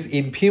see this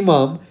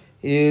infimum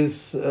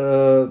is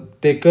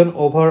taken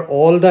over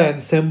all the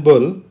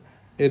ensemble.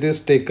 It is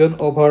taken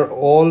over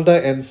all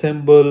the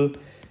ensemble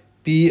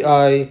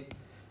pi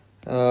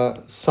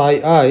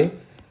psi I,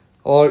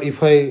 or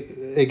if I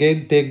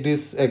again take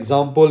this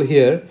example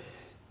here,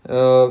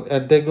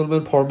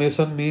 entanglement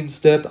formation means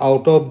that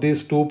out of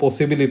these two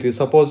possibilities,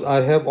 suppose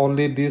I have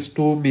only these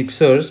two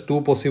mixers,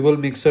 two possible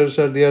mixers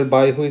are there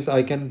by which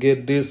I can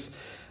get this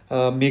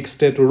mixed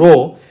state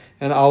rho,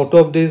 and out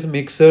of these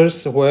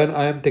mixers, when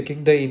I am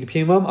taking the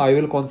infimum, I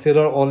will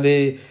consider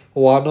only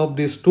one of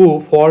these two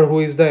for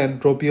which the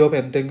entropy of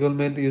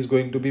entanglement is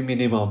going to be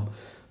minimum.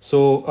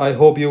 So I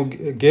hope you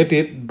get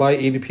it. By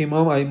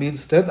infimum I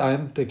means that I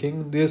am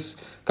taking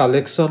this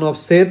collection of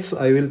sets,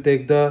 I will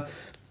take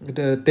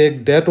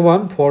take that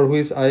one for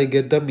which I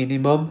get the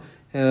minimum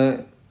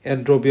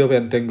entropy of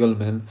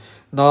entanglement.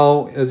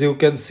 Now as you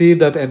can see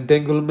that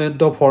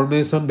entanglement of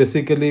formation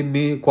basically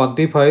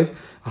quantifies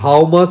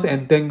how much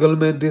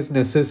entanglement is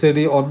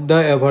necessary on the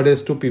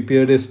average to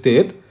prepare a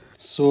state.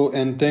 So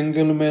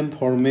entanglement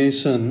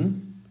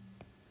formation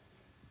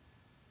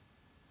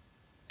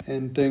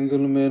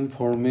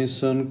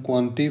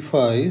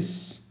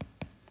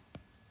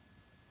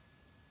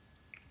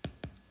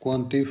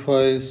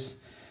quantifies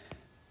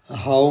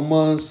how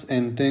much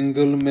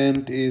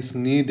entanglement is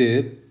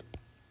needed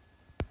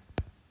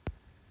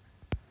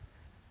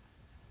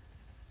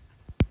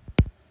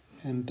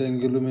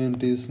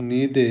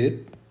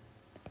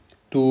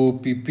to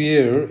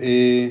prepare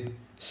a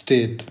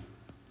state.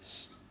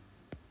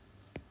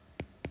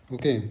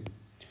 Okay,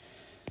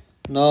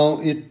 now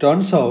it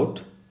turns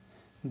out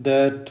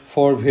that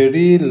for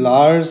very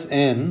large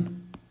n,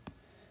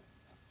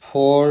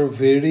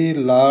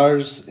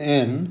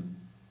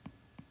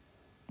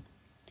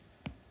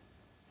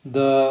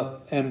 the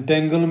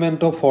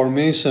entanglement of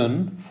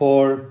formation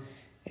for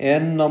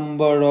n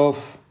number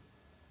of,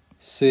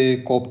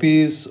 say,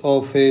 copies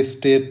of a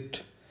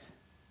state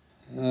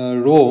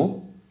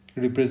rho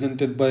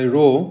represented by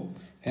rho,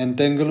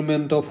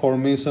 entanglement of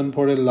formation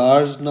for a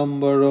large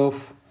number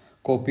of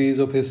copies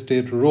of a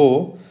state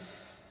rho,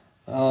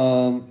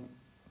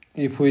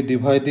 if we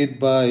divide it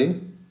by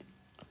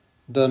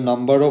the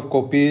number of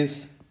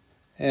copies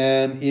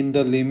and in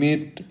the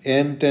limit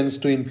n tends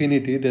to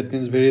infinity, that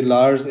means very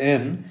large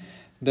n,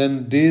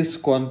 then this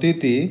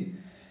quantity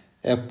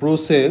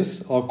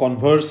approaches or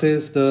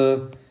converses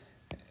the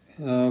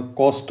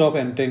cost of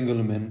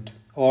entanglement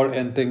or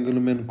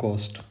entanglement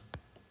cost.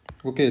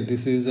 Okay,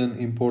 this is an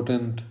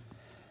important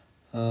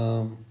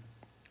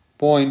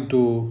point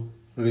to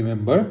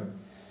remember.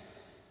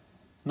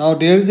 Now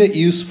there is a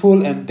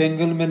useful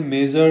entanglement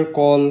measure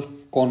called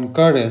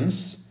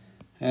concurrence,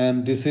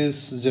 and this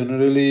is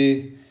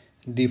generally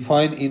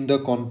defined in the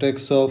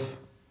context of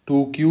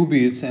 2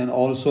 qubits and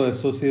also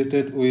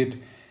associated with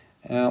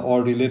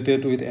or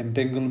related with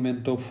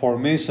entanglement of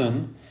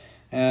formation.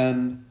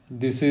 And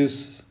this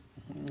is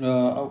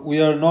we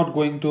are not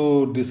going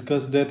to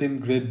discuss that in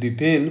great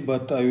detail,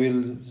 but I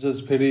will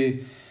just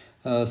very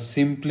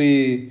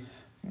simply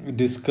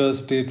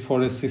discussed it for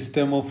a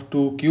system of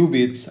 2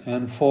 qubits,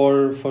 and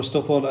first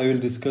of all I will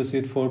discuss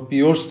it for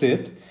pure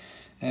state.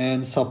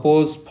 And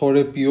suppose for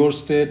a pure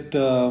state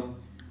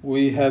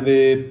we have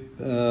a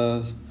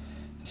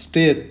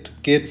state,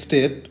 kth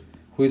state,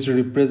 which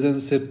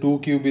represents a 2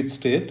 qubit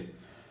state.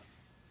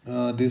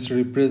 This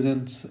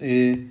represents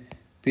a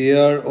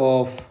pair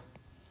of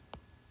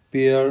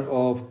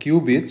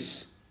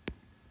qubits,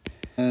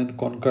 and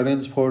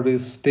concurrence for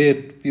this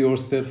state, pure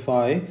state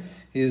phi,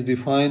 is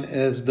defined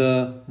as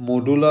the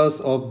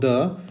modulus of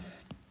the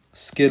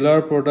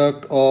scalar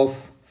product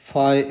of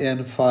phi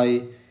and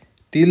phi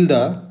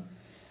tilde,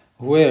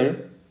 where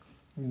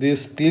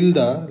this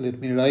tilde, let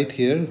me write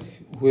here,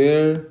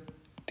 where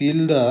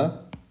tilde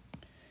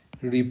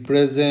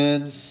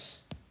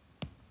represents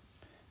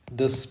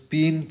the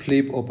spin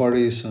flip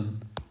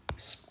operation.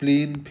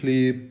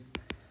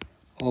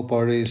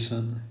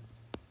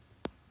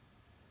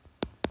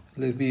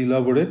 Let me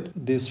elaborate.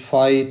 This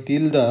phi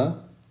tilde,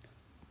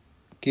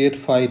 kth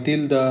phi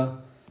tilde,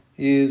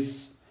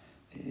 is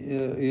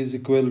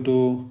equal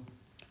to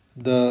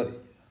the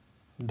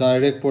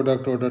direct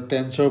product or the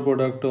tensor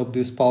product of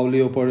this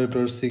Pauli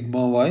operator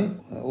sigma y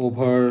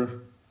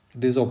over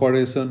this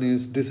operation.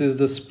 This is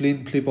the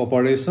spin flip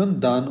operation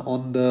done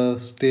on the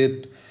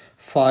state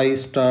phi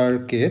star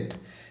kth,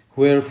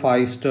 where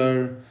phi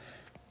star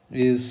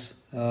is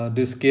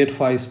this kth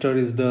phi star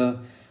is the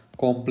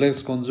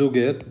complex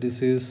conjugate.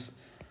 This is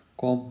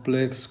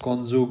complex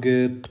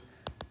conjugate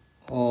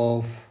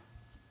of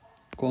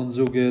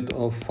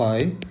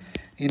phi.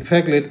 In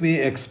fact, let me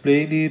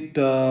explain it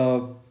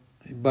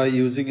by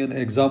using an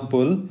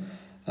example.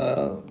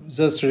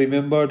 Just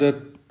remember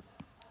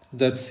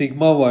that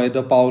sigma y,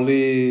 the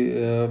Pauli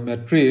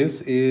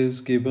matrix,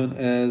 is given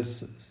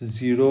as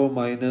 0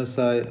 minus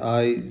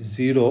I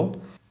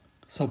 0.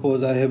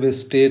 Suppose I have a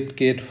state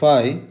kth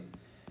phi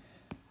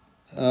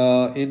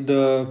in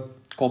the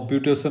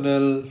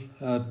computational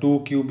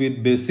 2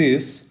 qubit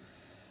basis,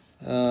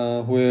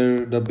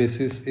 where the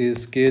basis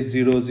is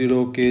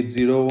k00,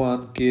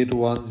 k01,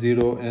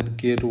 k10 and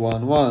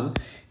k11.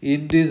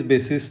 In this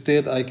basis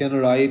state I can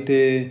write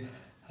a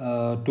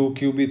 2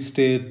 qubit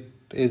state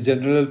A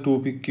general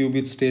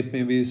 2-qubit state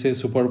may be say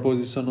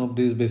superposition of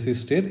this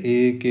basis state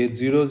A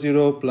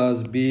k00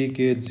 plus B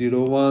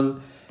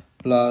k01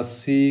 plus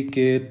C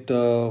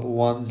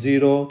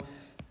k10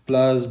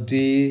 plus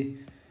D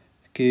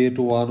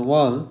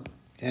k11,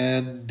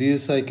 and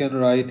this I can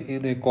write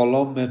in a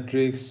column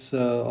matrix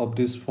of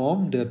this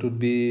form. That would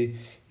be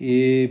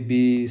A,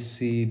 B,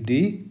 C,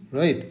 D,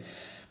 right?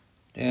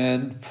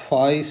 And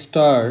phi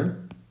star,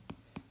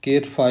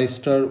 Kate phi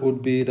star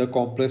would be the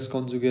complex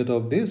conjugate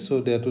of this,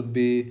 so that would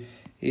be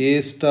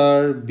A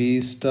star, B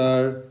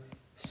star,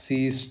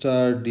 C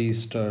star, D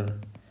star.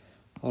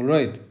 All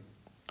right,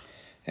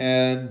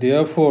 and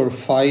therefore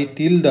phi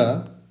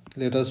tilde,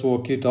 let us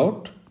work it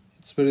out.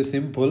 It's very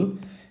simple.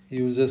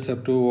 You just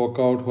have to work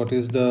out what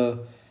is the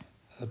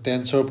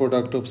tensor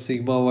product of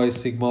sigma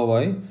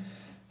y,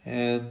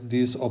 and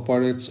this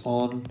operates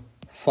on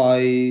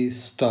phi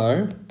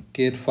star,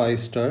 Kate phi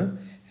star,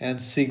 and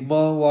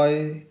sigma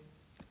y,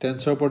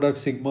 tensor product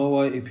sigma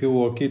y, if you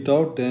work it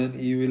out, then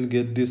you will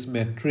get this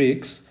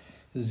matrix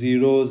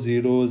 0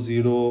 0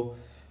 0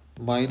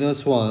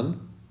 minus 1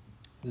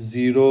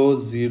 0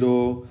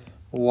 0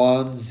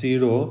 1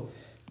 0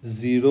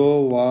 0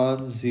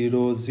 1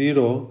 0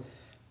 0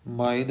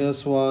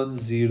 minus 1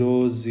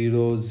 0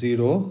 0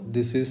 0.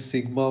 This is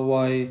sigma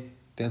y,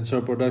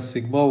 tensor product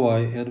sigma y,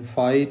 and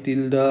phi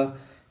tilde,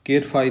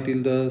 Kate phi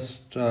tilde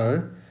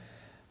star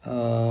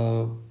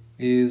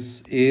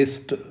is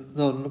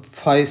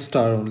phi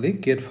star only.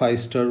 Kate phi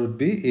star would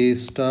be A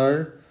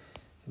star,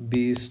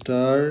 B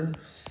star,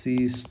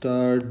 C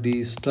star,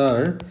 D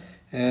star,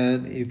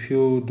 and if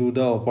you do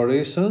the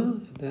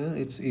operation, then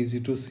it's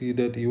easy to see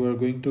that you are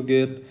going to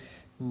get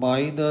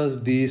minus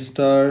D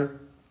star,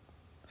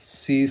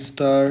 C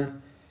star,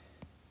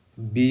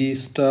 B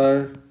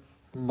star,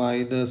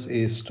 minus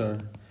A star.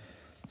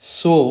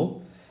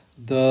 So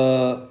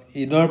the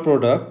inner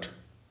product,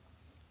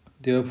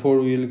 therefore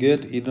we will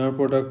get inner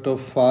product of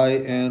phi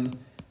and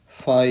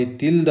phi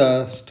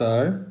tilde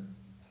star,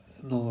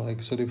 no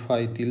actually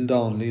phi tilde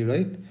only,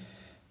 right?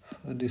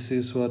 This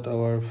is what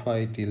our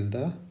phi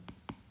tilde,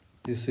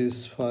 this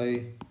is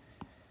phi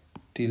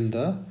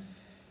tilde,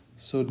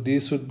 so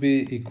this would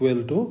be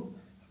equal to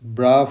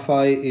bra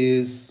phi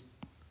is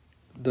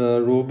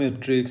the row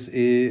matrix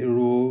A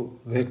row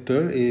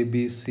vector A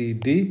B C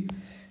D,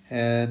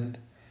 and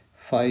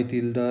phi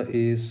tilde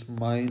is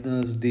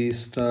minus D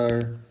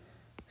star,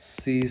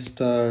 C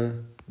star,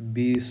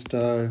 B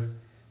star,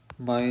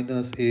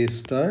 minus A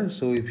star.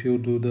 So if you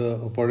do the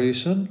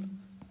operation,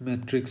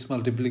 matrix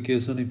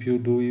multiplication, if you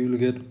do, you will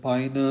get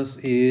minus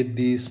A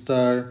D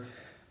star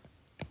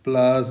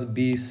plus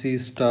B C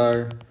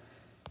star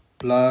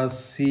plus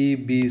C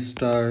B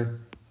star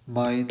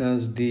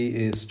minus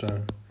D A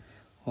star.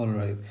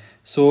 Alright,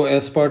 so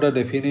as per the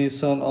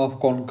definition of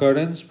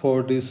concurrence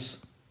for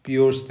this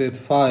pure state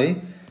phi,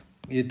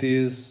 it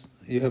is,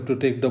 you have to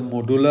take the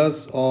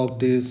modulus of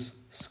this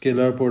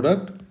scalar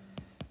product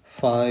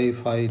phi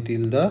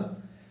tilde.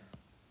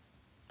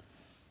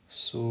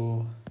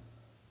 So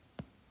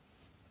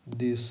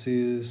this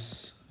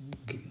is,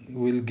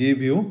 will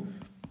give you,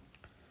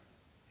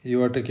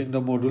 you are taking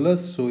the modulus,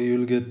 so you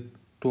will get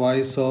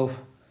twice of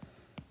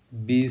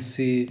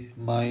BC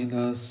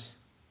minus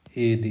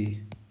AD.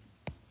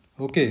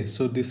 Okay,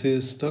 so this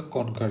is the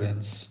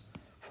concurrence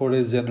for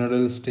a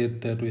general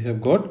state that we have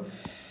got.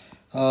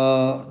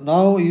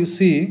 Now you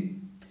see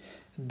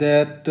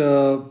that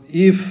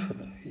if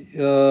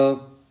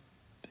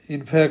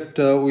in fact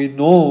we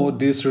know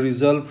this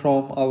result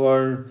from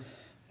our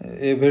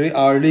a very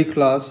early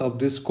class of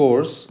this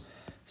course.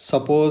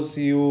 Suppose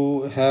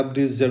you have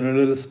this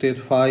general state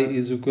phi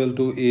is equal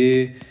to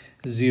A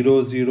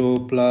 0 0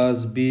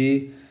 plus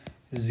B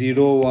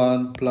 0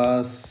 1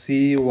 plus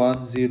C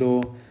 1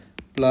 0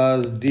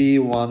 plus D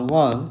 1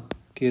 1,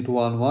 Kate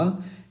 1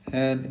 1,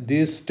 and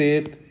this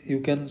state you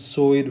can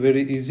show it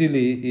very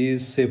easily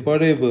is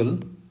separable,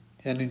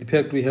 and in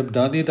fact we have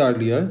done it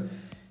earlier.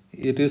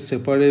 It is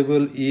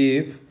separable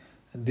if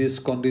this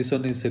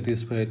condition is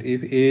satisfied,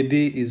 if AD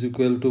is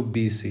equal to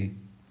BC.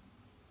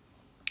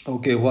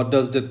 Okay, what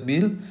does that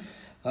mean?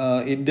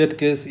 In that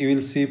case, you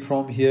will see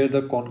from here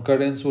the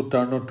concurrence would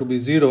turn out to be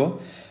 0.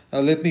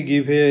 Let me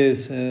give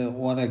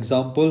one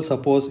example.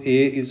 Suppose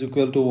A is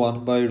equal to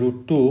 1 by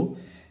root 2,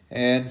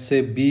 and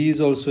say B is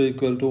also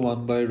equal to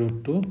 1 by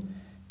root 2,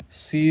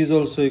 C is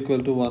also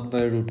equal to 1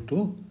 by root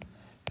 2,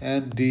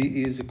 and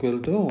D is equal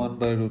to 1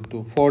 by root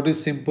 2. For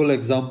this simple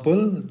example,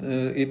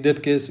 in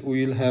that case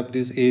we will have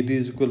this AD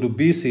is equal to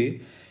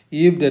BC.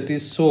 If that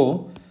is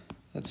so,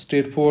 it's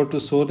straightforward to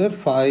show that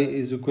phi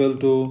is equal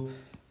to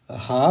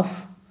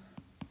half,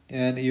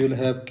 and you will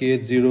have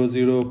Kate 0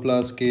 0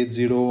 plus Kate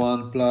 0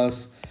 1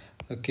 plus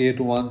Kate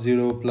 1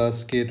 0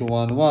 plus Kate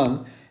 1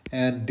 1,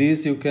 and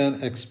this you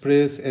can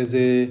express as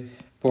a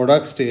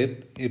product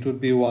state. It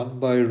would be 1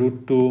 by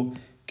root 2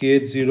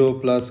 Kate 0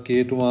 plus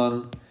Kate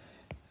 1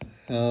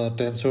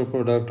 tensor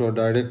product or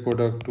direct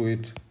product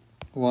with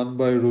 1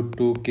 by root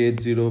 2 Kate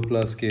 0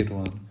 plus Kate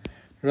 1,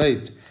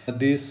 right?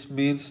 This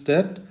means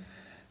that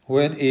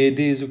when AD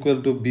is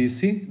equal to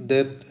BC,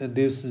 that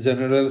this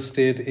general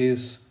state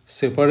is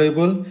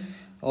separable,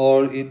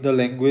 or in the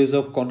language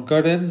of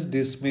concurrence,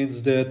 this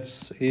means that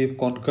if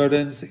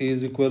concurrence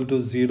is equal to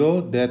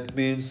 0, that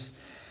means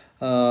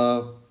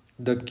the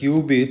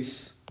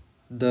qubits,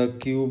 the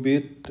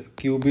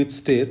qubit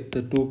state,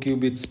 the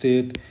 2-qubit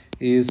state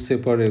is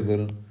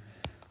separable.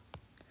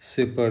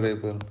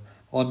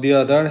 On the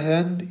other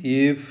hand,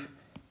 if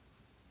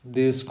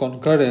this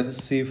concurrence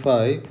C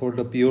phi for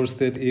the pure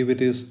state, if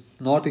it is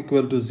not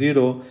equal to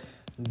 0,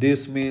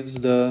 this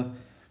means the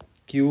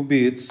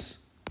qubits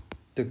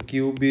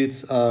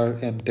are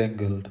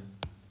entangled.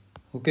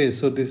 Okay,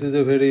 so this is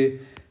a very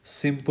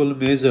simple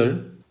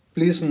measure.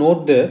 Please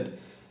note that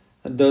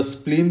the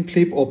spleen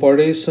flip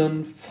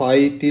operation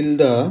phi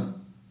tilde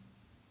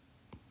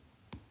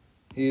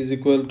is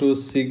equal to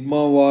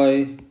sigma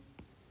y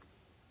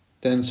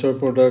tensor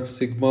product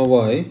sigma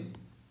y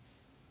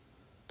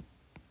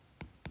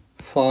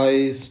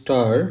phi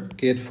star,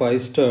 ket phi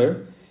star,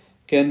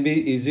 can be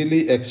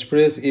easily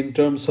expressed in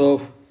terms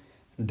of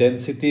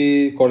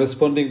density,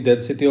 corresponding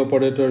density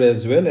operator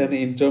as well, and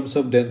in terms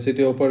of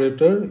density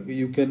operator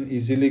you can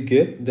easily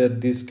get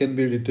that this can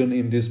be written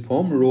in this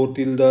form: rho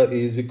tilde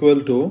is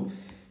equal to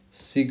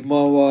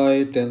sigma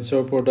y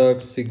tensor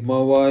product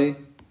sigma y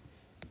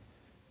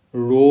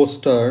rho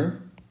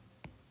star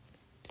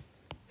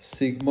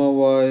sigma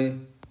y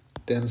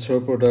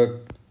tensor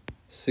product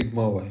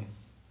sigma y.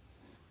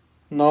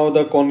 Now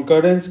the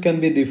concurrence can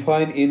be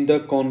defined in the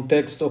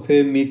context of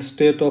a mixed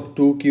state of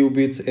 2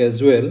 qubits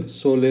as well.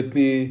 So let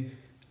me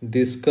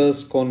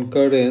discuss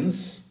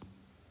concurrence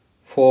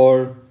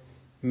for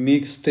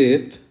mixed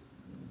state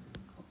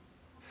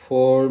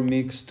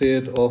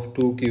of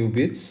 2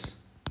 qubits.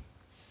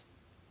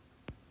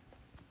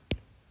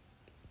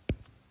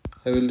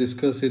 I will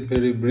discuss it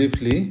very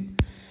briefly,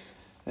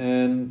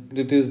 and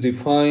it is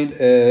defined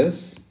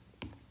as,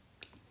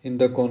 in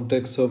the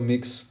context of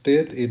mixed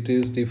state, it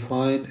is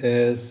defined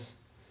as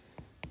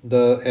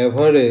the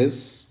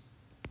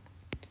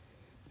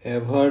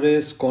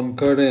average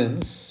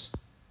concurrence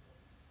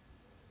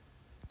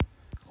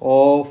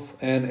of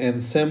an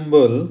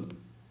ensemble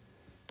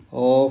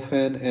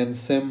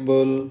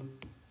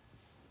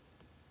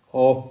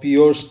of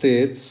pure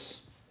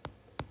states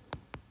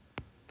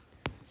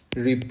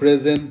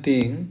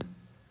representing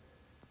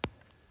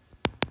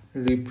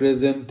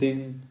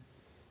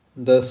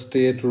the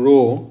state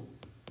rho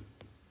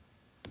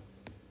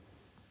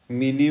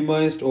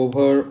minimized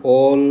over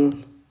all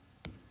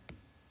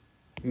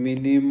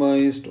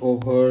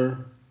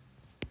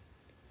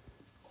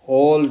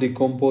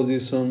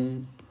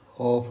decomposition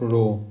of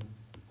rho,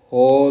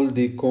 all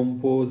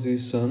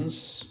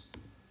decompositions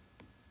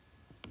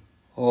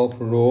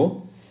of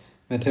rho.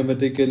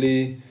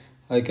 Mathematically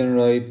I can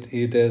write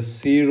it as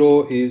C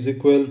rho is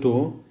equal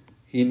to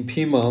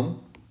infimum,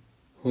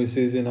 which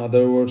is in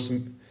other words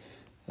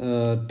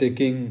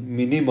taking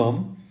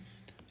minimum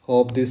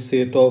of this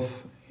set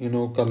of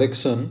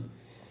collection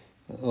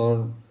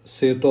or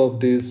set of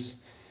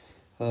these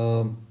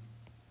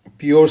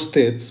pure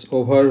states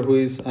over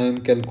which I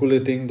am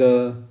calculating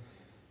the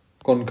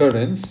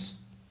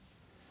concurrence.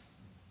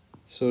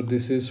 So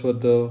this is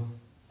what the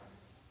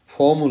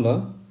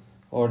formula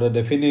or the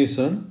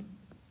definition,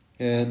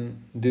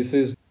 and this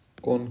is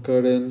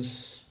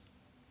concurrence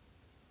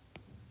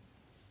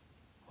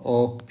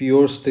of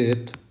pure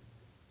state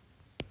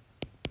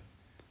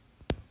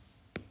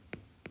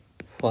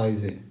phi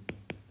j.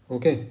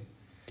 Okay.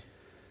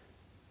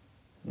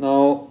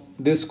 Now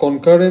this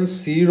concurrence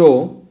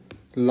 0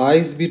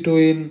 lies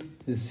between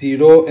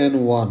 0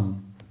 and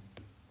 1,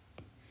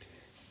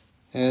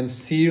 and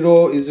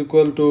 0 is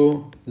equal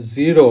to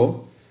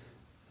 0.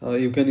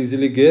 You can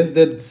easily guess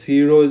that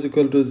 0 is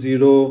equal to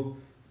 0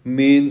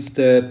 means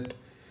that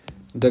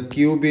the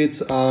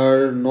qubits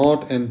are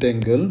not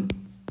entangled,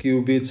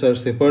 qubits are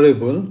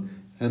separable,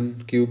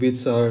 and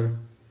qubits are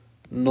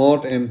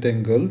not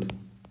entangled.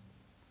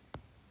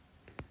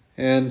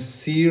 And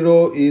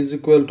 0 is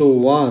equal to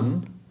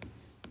 1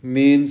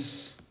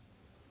 means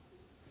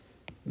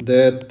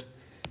that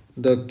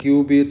the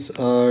qubits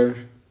are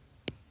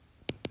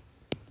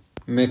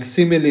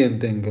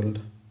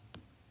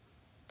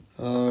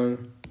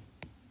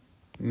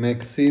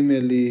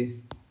maximally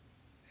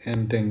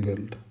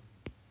entangled,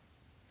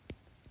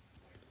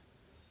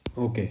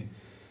 Okay.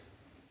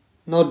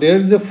 Now there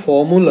is a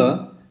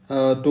formula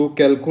to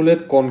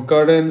calculate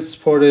concurrence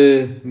for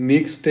a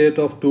mixed state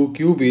of 2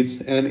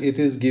 qubits, and it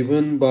is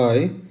given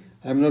by,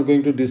 I'm not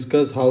going to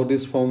discuss how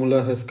this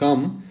formula has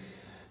come,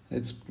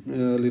 it's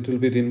a little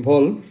bit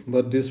involved,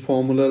 but this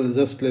formula,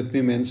 just let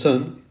me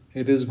mention,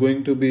 it is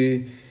going to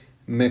be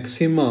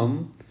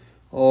maximum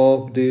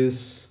of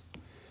this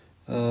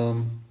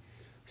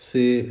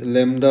say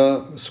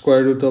lambda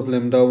square root of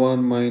lambda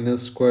 1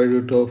 minus square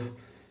root of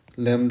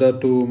lambda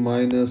 2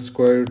 minus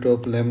square root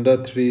of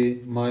lambda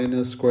 3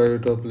 minus square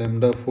root of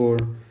lambda 4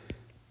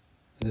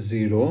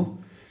 0,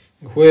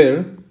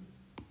 where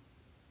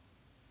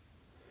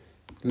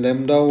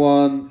lambda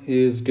 1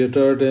 is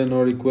greater than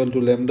or equal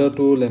to lambda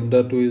 2,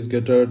 lambda 2 is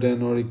greater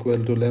than or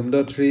equal to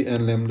lambda 3,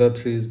 and lambda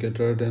 3 is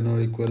greater than or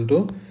equal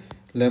to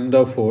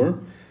lambda 4.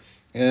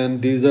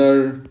 And these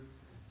are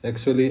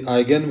actually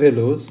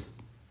eigenvalues.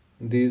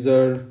 These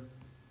are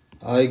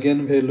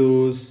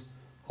eigenvalues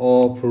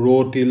of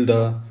rho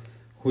tilde,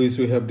 which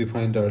we have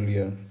defined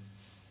earlier.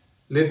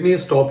 Let me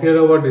stop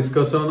here our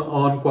discussion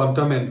on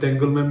quantum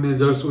entanglement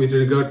measures with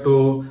regard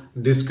to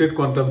discrete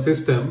quantum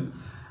system.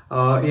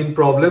 In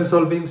problem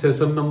solving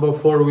session number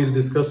 4, we'll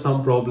discuss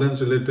some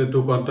problems related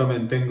to quantum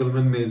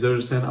entanglement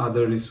measures and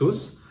other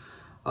issues.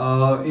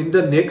 In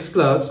the next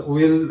class,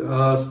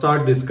 we'll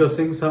start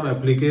discussing some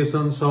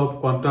applications of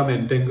quantum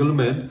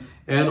entanglement,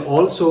 and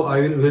also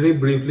I will very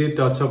briefly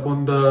touch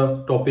upon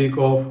the topic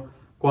of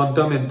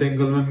quantum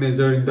entanglement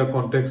measure in the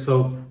context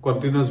of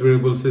continuous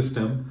variable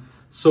system.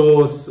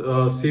 So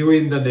see you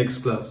in the next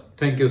class.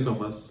 Thank you so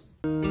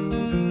much.